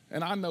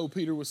 And I know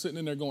Peter was sitting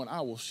in there going,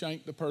 I will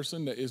shank the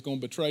person that is going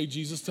to betray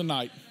Jesus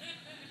tonight.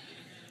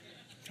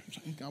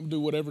 I'm going to do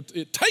whatever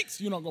it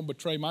takes. You're not going to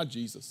betray my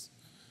Jesus.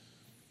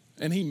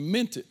 And he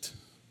meant it.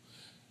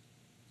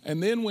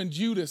 And then when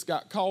Judas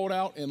got called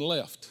out and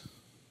left,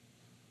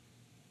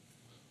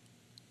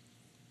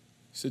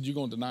 he said, you're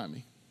going to deny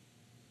me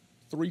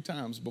 3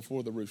 times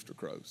before the rooster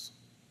crows.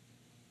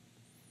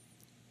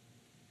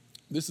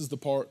 This is the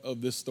part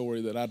of this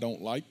story that I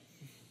don't like,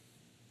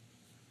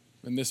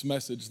 and this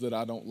message that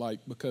I don't like,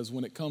 because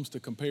when it comes to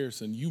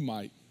comparison, you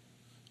might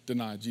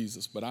deny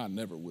Jesus, but I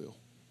never will.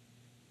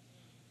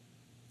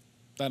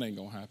 That ain't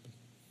going to happen.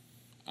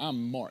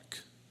 I'm Mark.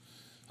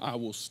 I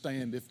will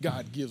stand. If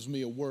God gives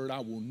me a word,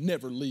 I will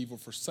never leave or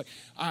forsake.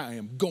 I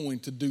am going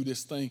to do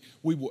this thing.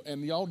 We will.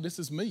 And y'all, this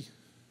is me.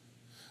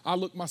 I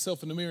look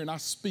myself in the mirror and I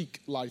speak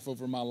life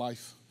over my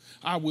life.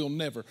 I will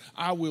never.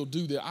 I will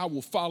do that. I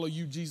will follow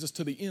you, Jesus,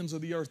 to the ends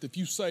of the earth. If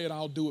you say it,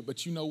 I'll do it.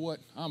 But you know what?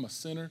 I'm a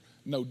sinner,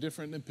 no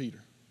different than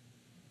Peter.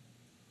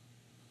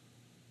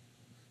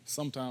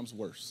 Sometimes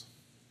worse.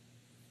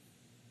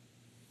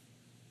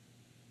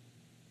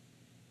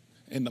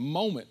 And the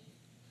moment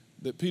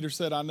that Peter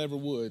said, I never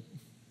would,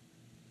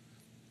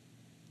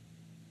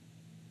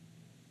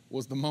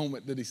 was the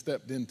moment that he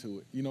stepped into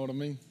it. You know what I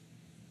mean?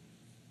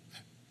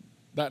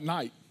 That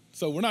night.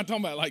 So we're not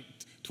talking about like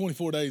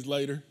 24 days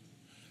later.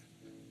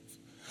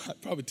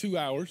 probably 2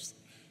 hours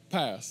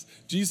pass.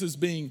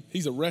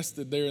 He's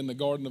arrested there in the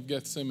Garden of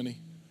Gethsemane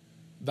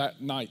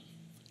that night,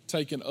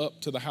 taken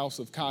up to the house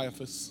of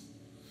Caiaphas.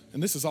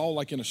 And this is all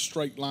like in a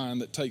straight line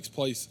that takes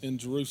place in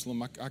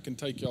Jerusalem. I can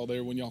take y'all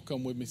there when y'all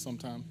come with me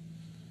sometime.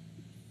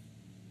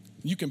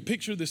 You can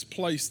picture this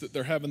place that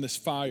they're having this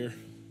fire.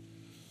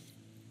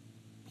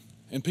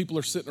 And people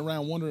are sitting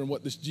around wondering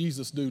what this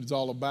Jesus dude is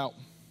all about.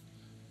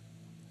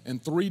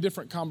 And 3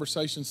 different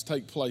conversations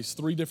take place,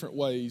 3 different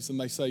ways. And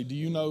they say, do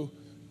you know,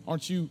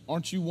 aren't you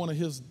one of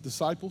his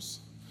disciples?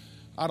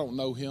 I don't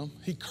know him.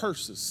 He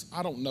curses.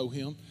 I don't know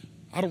him.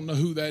 I don't know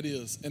who that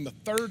is. And the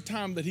 3rd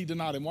time that he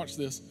denied him, watch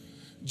this.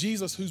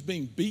 Jesus, who's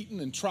being beaten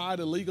and tried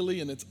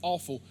illegally, and it's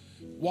awful,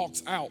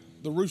 walks out.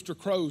 The rooster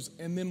crows,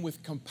 and then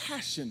with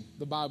compassion,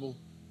 the Bible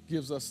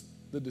gives us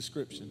the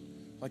description.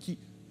 Like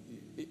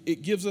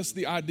it gives us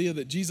the idea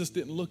that Jesus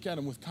didn't look at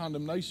him with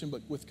condemnation,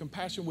 but with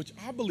compassion, which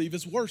I believe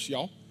is worse,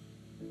 y'all.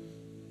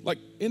 Like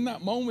in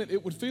that moment,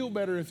 it would feel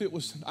better if it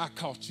was, I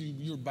caught you,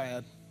 you're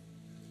bad.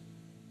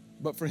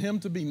 But for him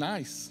to be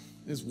nice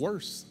is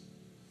worse.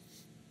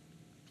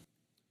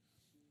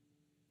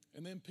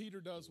 And then Peter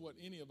does what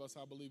any of us,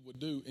 I believe, would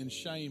do. In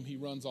shame, he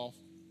runs off.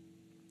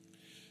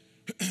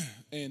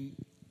 And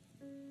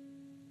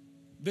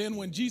then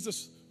when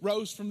Jesus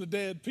rose from the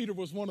dead, Peter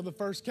was one of the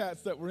first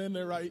cats that were in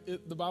there, right?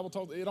 The Bible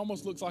talks, it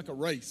almost looks like a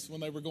race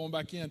when they were going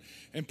back in.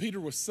 And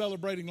Peter was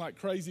celebrating like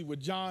crazy with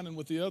John and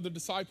with the other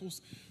disciples.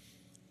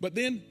 But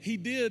then he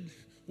did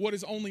what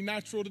is only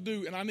natural to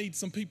do. And I need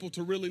some people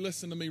to really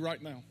listen to me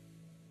right now,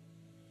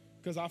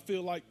 because I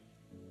feel like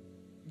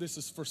this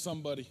is for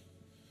somebody.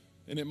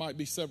 And it might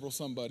be several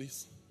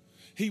somebodies.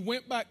 He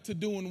went back to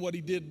doing what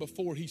he did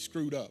before he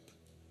screwed up.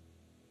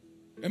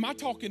 Am I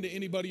talking to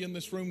anybody in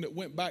this room that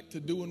went back to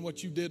doing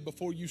what you did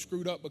before you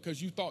screwed up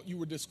because you thought you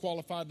were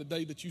disqualified the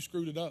day that you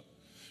screwed it up?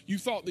 You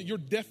thought that your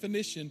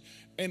definition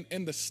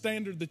and the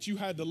standard that you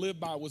had to live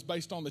by was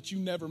based on that you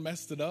never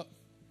messed it up?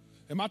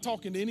 Am I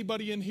talking to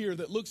anybody in here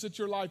that looks at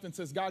your life and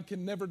says, God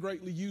can never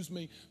greatly use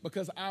me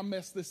because I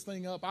messed this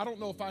thing up? I don't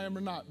know if I am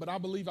or not, but I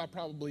believe I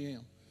probably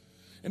am.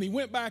 And he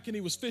went back and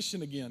he was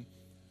fishing again.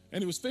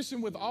 And he was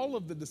fishing with all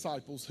of the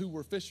disciples who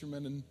were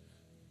fishermen.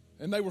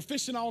 And they were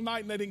fishing all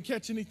night and they didn't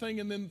catch anything.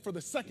 And then for the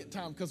second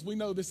time, because we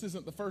know this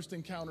isn't the first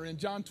encounter, in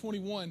John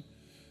 21,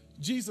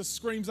 Jesus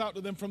screams out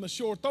to them from the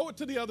shore, throw it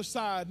to the other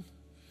side.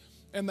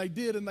 And they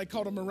did, and they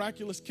caught a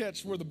miraculous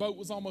catch where the boat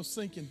was almost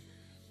sinking.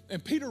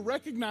 And Peter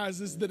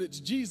recognizes that it's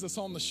Jesus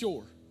on the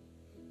shore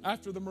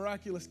after the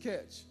miraculous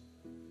catch.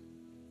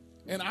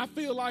 And I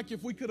feel like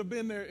if we could have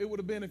been there, it would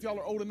have been, if y'all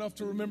are old enough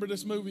to remember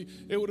this movie,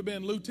 it would have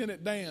been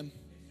Lieutenant Dan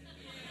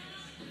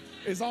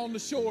is on the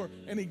shore,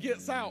 and he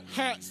gets out,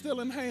 hat still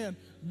in hand,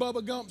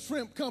 Bubba Gump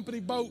Shrimp Company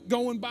boat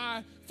going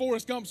by,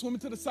 Forrest Gump swimming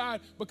to the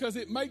side, because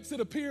it makes it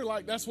appear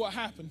like that's what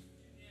happened.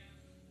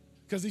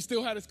 Because he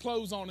still had his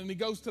clothes on, and he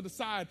goes to the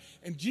side,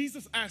 and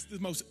Jesus asked the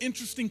most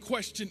interesting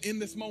question in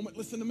this moment.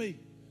 Listen to me.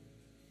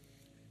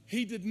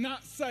 He did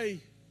not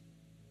say,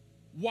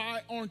 why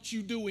aren't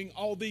you doing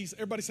all these?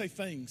 Everybody say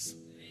things.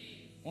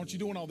 Why aren't you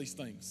doing all these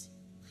things?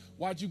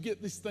 Why'd you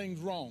get these things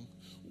wrong?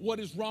 What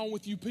is wrong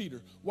with you,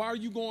 Peter? Why are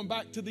you going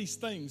back to these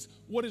things?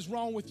 What is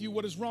wrong with you?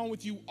 What is wrong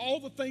with you? All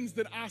the things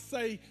that I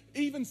say,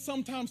 even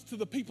sometimes to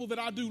the people that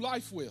I do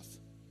life with,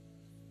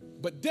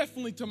 but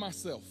definitely to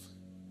myself.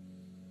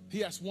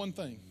 He asked one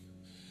thing.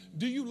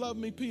 Do you love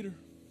me, Peter?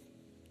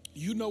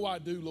 You know I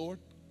do, Lord.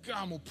 God,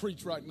 I'm going to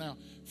preach right now.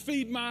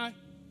 Feed my...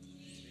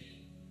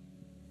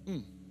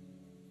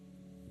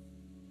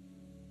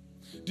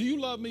 Do you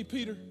love me,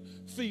 Peter?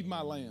 Feed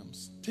my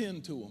lambs.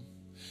 Tend to them.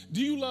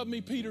 Do you love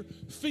me, Peter?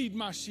 Feed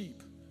my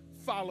sheep.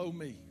 Follow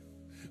me.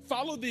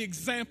 Follow the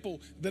example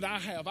that I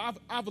have.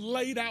 I've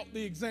laid out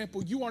the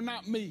example. You are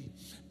not me.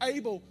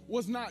 Abel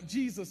was not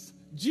Jesus.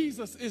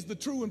 Jesus is the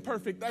true and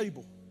perfect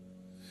Abel.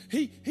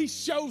 He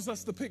shows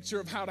us the picture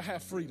of how to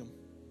have freedom.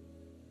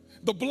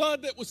 The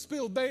blood that was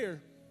spilled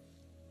there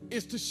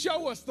is to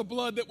show us the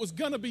blood that was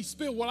going to be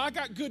spilled. Well, I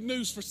got good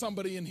news for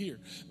somebody in here.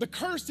 The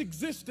curse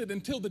existed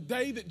until the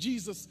day that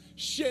Jesus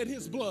shed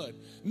his blood.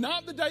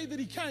 Not the day that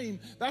he came,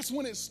 that's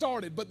when it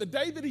started, but the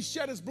day that he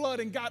shed his blood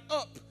and got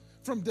up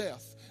from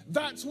death.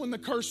 That's when the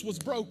curse was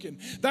broken.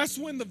 That's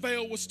when the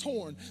veil was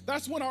torn.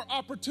 That's when our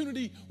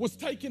opportunity was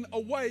taken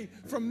away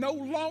from no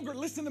longer,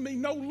 listen to me,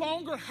 no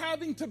longer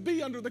having to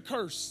be under the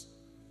curse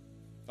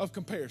of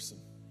comparison.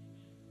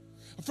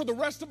 For the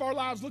rest of our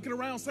lives looking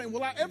around saying,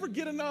 will I ever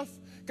get enough?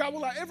 God,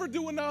 will I ever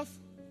do enough?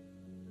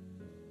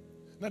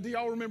 Now, do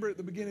y'all remember at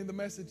the beginning of the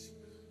message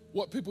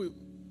what people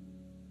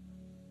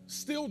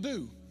still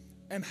do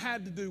and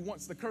had to do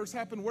once the curse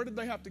happened? Where did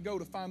they have to go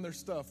to find their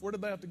stuff? Where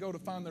did they have to go to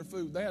find their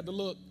food? They had to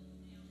look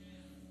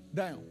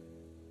down.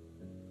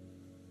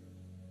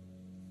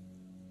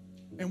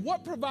 And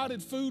what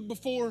provided food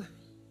before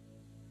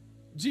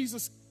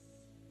Jesus,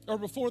 or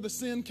before the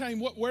sin came?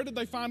 Where did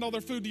they find all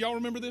their food? Do y'all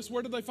remember this?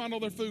 Where did they find all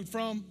their food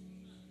from?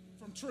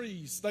 From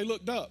trees. They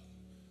looked up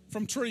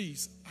from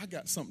trees. I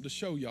got something to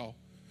show y'all.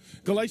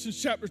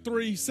 Galatians chapter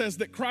 3 says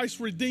that Christ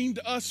redeemed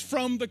us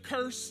from the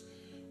curse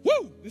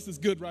Woo! This is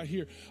good right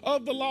here.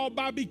 Of the law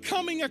by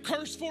becoming a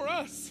curse for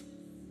us.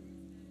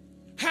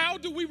 How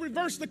do we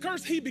reverse the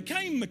curse? He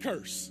became the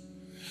curse.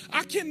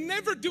 I can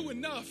never do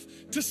enough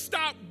to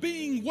stop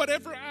being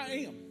whatever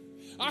I am.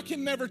 I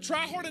can never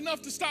try hard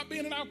enough to stop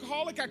being an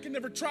alcoholic. I can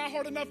never try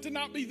hard enough to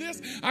not be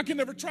this. I can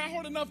never try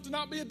hard enough to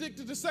not be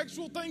addicted to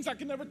sexual things. I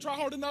can never try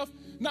hard enough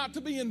not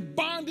to be in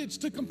bondage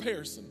to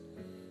comparison.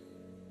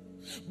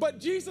 But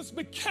Jesus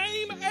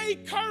became a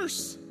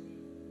curse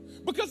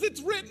because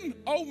it's written,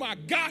 oh my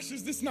gosh,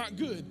 is this not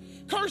good?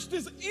 Cursed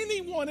is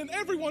anyone and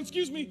everyone,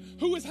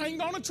 who is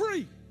hanged on a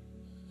tree.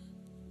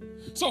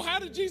 So how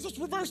did Jesus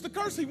reverse the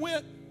curse? He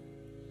went,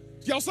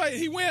 y'all say it,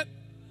 he went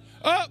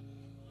up.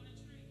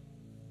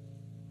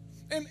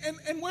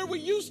 And where we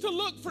used to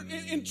look for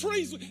in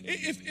trees,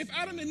 if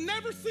Adam had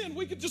never sinned,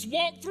 we could just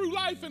walk through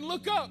life and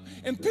look up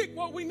and pick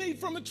what we need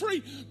from the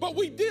tree. But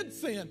we did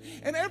sin.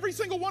 And every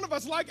single one of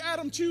us, like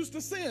Adam, choose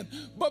to sin.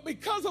 But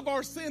because of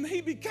our sin,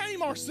 he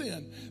became our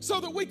sin so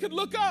that we could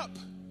look up.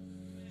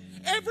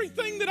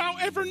 Everything that I'll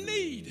ever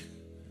need,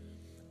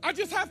 I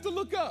just have to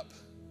look up.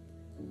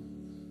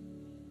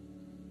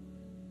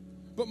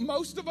 But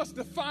most of us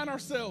define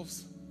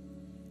ourselves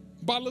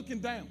by looking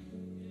down.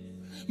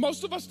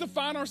 Most of us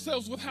define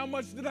ourselves with how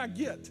much did I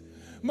get.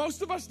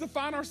 Most of us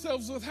define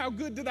ourselves with how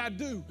good did I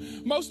do.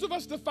 Most of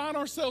us define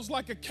ourselves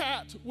like a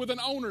cat with an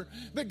owner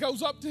that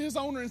goes up to his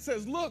owner and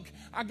says, look,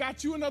 I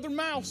got you another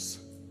mouse.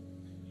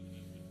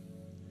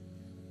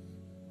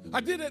 I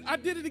did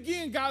it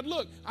again, God.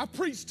 Look, I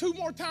preached 2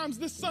 more times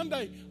this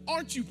Sunday.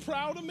 Aren't you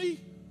proud of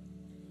me?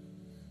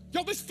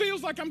 Y'all, this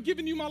feels like I'm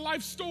giving you my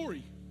life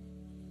story.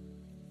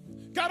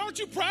 God, aren't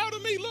you proud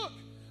of me? Look,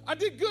 I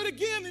did good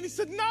again. And he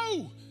said,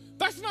 no.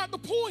 That's not the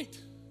point.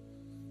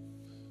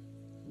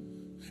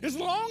 As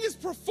long as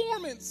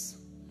performance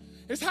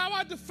is how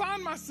I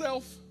define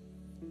myself,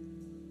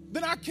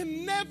 then I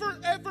can never,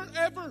 ever,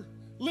 ever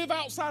live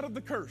outside of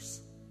the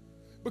curse.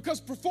 Because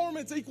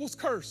performance equals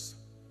curse.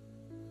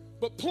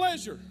 But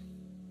pleasure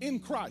in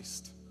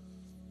Christ,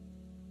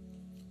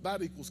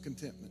 that equals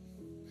contentment.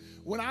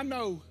 When I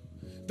know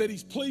that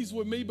he's pleased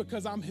with me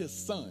because I'm his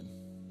son.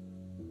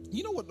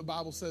 You know what the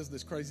Bible says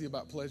that's crazy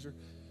about pleasure?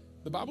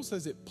 The Bible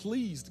says it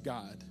pleased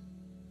God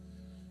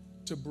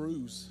to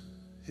bruise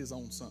his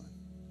own son.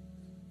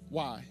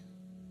 Why?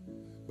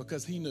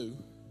 Because he knew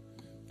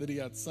that he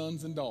had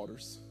sons and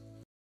daughters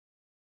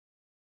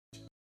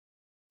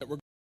that were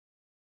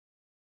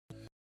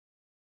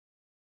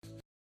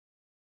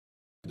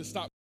to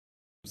stop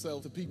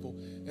themselves to people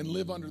and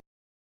live under.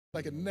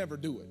 They could never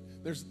do it.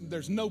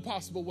 There's no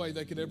possible way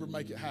they could ever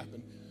make it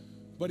happen.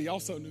 But he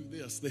also knew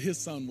this, that his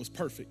son was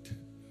perfect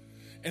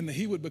and that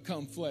he would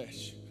become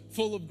flesh,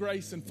 full of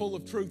grace and full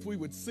of truth. We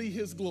would see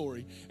his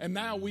glory. And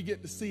now we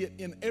get to see it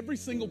in every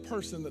single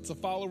person that's a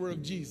follower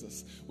of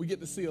Jesus. We get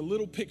to see a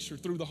little picture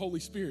through the Holy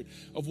Spirit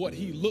of what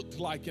he looked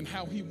like and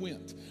how he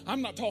went.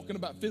 I'm not talking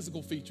about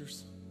physical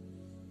features.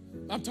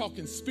 I'm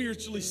talking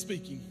spiritually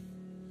speaking.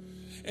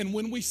 And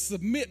when we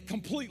submit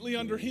completely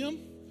under him,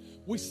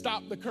 we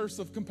stop the curse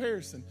of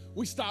comparison.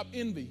 We stop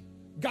envy.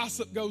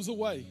 Gossip goes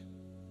away.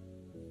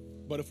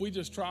 But if we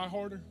just try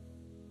harder,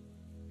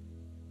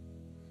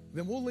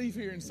 then we'll leave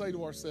here and say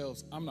to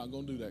ourselves, I'm not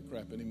going to do that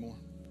crap anymore.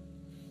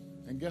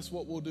 And guess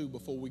what we'll do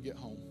before we get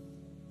home?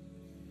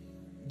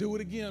 Do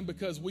it again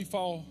because we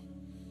fall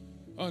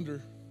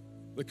under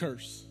the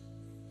curse.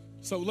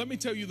 So let me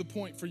tell you the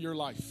point for your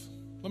life.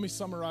 Let me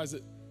summarize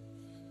it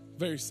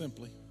very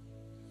simply.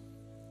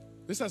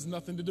 This has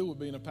nothing to do with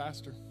being a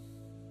pastor.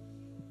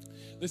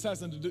 This has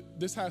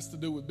to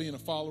do with being a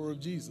follower of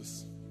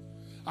Jesus.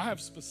 I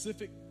have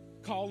specific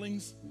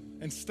callings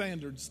and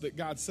standards that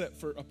God set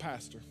for a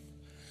pastor.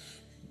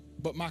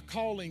 But my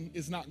calling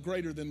is not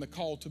greater than the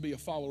call to be a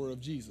follower of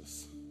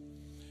Jesus.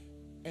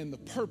 And the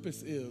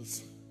purpose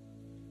is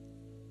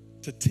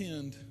to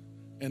tend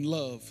and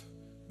love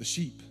the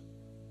sheep.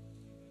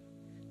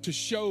 To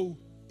show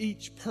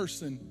each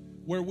person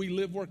where we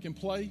live, work, and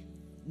play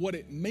what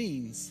it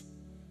means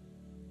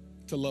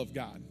to love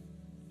God.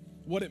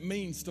 What it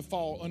means to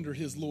fall under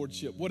his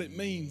lordship. What it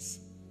means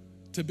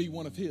to be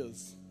one of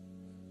his.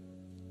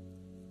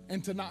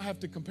 And to not have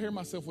to compare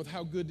myself with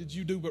how good did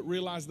you do, but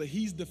realize that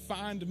he's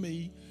defined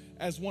me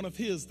as one of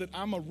his, that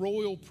I'm a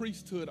royal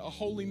priesthood, a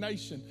holy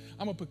nation.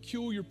 I'm a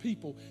peculiar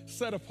people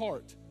set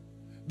apart,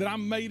 that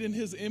I'm made in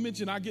his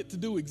image and I get to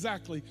do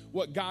exactly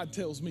what God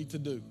tells me to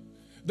do.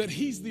 That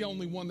he's the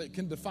only one that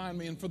can define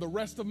me. And for the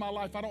rest of my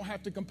life, I don't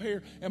have to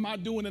compare, am I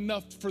doing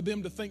enough for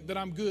them to think that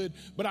I'm good?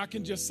 But I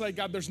can just say,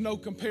 God, there's no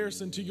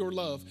comparison to your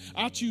love.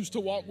 I choose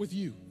to walk with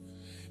you.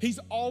 He's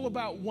all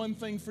about one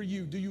thing for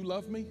you. Do you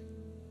love me?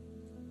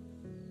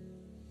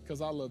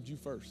 Because I loved you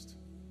first.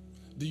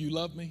 Do you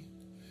love me?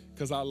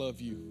 Because I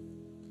love you.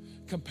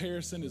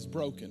 Comparison is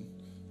broken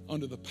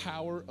under the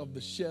power of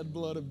the shed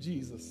blood of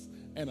Jesus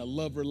and a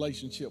love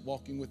relationship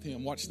walking with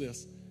him. Watch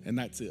this, and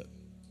that's it.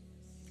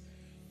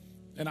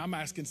 And I'm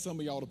asking some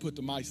of y'all to put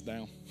the mice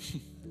down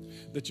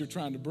that you're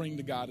trying to bring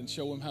to God and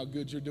show him how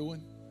good you're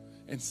doing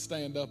and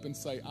stand up and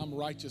say, I'm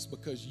righteous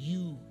because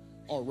you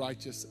are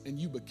righteous and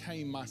you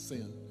became my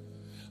sin.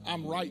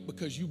 I'm right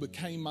because you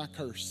became my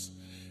curse.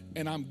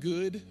 And I'm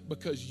good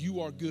because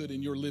you are good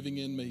and you're living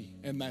in me.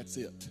 And that's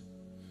it.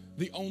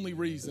 The only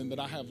reason that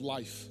I have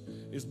life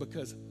is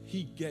because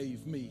he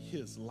gave me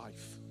his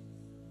life.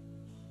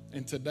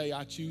 And today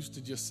I choose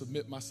to just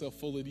submit myself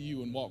fully to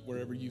you and walk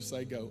wherever you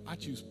say go. I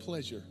choose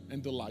pleasure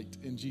and delight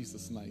in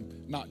Jesus'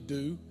 name, not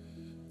do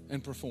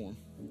and perform.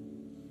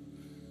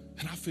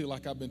 And I feel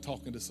like I've been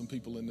talking to some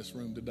people in this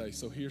room today.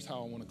 So here's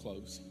how I want to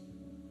close.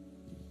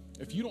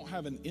 If you don't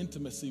have an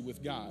intimacy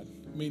with God,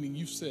 meaning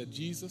you've said,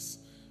 Jesus,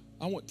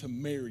 I want to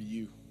marry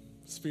you,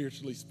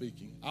 spiritually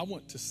speaking. I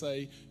want to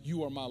say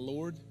you are my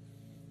Lord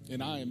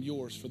and I am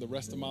yours for the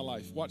rest of my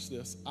life. Watch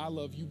this. I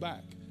love you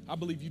back. I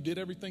believe you did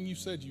everything you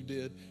said you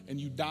did, and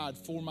you died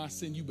for my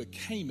sin. You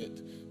became it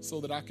so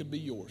that I could be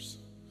yours.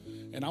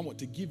 And I want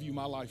to give you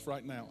my life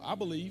right now. I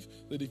believe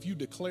that if you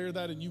declare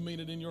that and you mean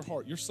it in your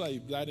heart, you're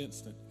saved that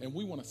instant. And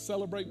we want to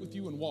celebrate with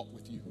you and walk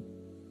with you.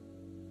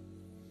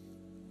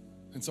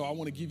 And so I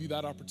want to give you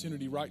that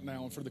opportunity right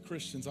now. And for the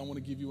Christians, I want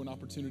to give you an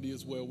opportunity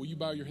as well. Will you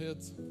bow your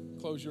heads?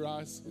 Close your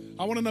eyes.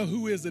 I want to know,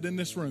 who is it in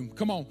this room?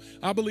 Come on.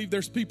 I believe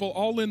there's people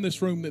all in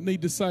this room that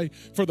need to say,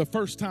 for the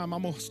first time,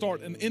 I'm going to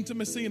start an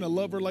intimacy and a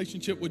love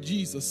relationship with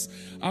Jesus.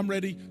 I'm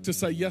ready to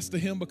say yes to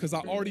him because I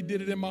already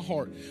did it in my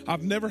heart.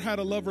 I've never had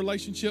a love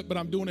relationship, but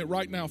I'm doing it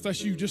right now. If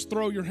that's you, just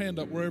throw your hand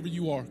up wherever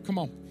you are. Come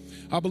on.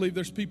 I believe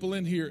there's people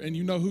in here and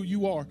you know who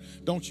you are.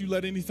 Don't you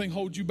let anything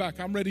hold you back.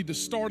 I'm ready to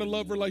start a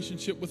love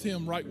relationship with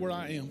him right where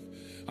I am.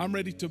 I'm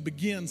ready to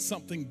begin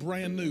something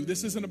brand new.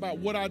 This isn't about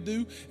what I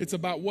do. It's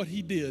about what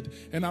he did.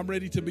 And I'm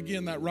ready to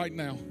begin that right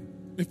now.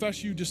 If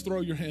that's you, just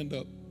throw your hand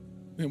up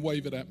and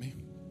wave it at me.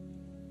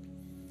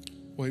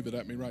 Wave it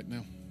at me right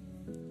now.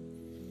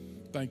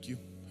 Thank you.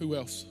 Who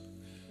else?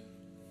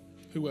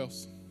 Who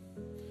else?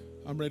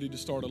 I'm ready to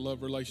start a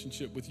love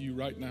relationship with you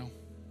right now.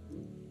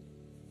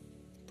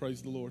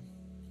 Praise the Lord.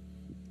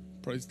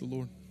 Praise the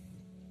Lord.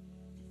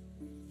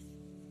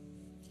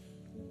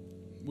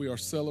 We are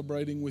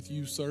celebrating with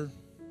you, sir.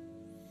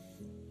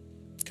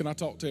 Can I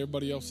talk to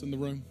everybody else in the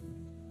room?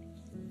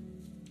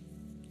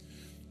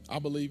 I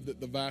believe that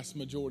the vast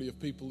majority of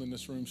people in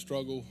this room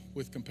struggle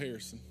with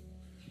comparison.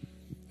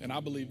 And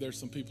I believe there's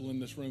some people in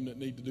this room that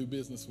need to do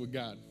business with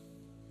God.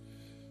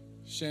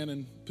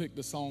 Shannon picked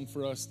a song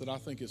for us that I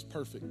think is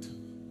perfect.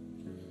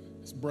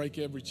 It's Break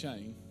Every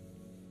Chain.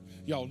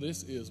 Y'all,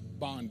 this is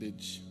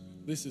bondage.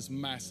 This is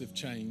massive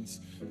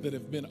chains that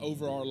have been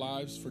over our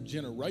lives for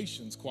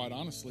generations, quite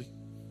honestly.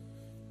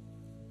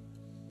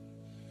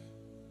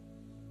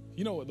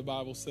 You know what the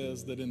Bible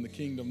says, that in the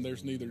kingdom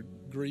there's neither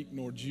Greek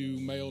nor Jew,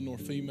 male nor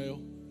female,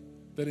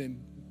 that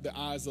in the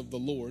eyes of the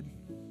Lord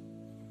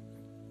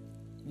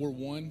we're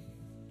one,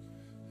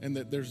 and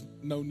that there's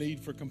no need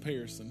for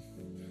comparison.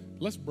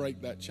 Let's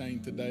break that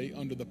chain today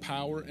under the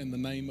power and the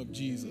name of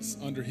Jesus,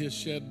 under his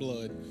shed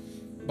blood,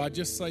 by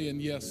just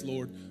saying, yes,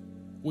 Lord,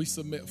 we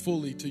submit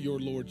fully to your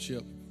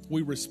lordship.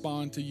 We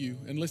respond to you.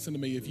 And listen to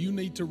me, if you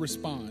need to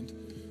respond,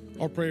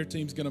 our prayer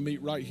team's going to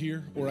meet right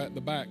here or at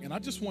the back. And I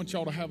just want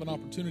y'all to have an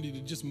opportunity to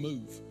just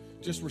move,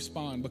 just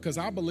respond, because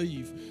I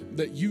believe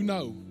that you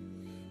know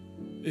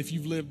if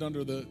you've lived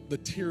under the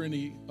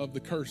tyranny of the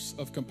curse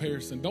of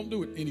comparison. Don't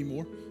do it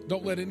anymore.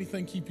 Don't let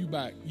anything keep you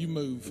back. You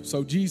move.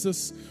 So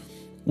Jesus,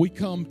 we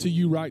come to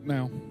you right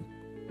now.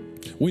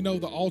 We know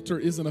the altar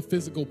isn't a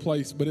physical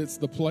place, but it's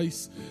the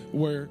place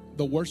where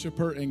the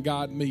worshiper and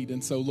God meet.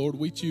 And so, Lord,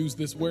 we choose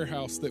this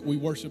warehouse that we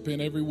worship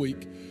in every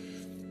week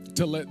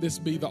to let this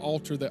be the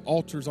altar that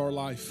alters our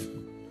life.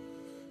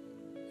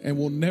 And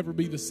we'll never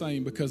be the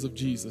same because of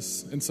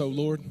Jesus. And so,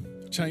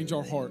 Lord, change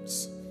our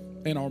hearts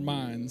and our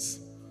minds.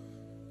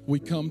 We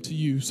come to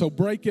you. So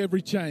break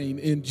every chain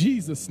in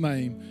Jesus'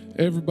 name.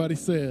 Everybody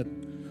said,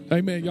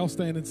 amen. Y'all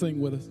stand and sing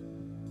with us.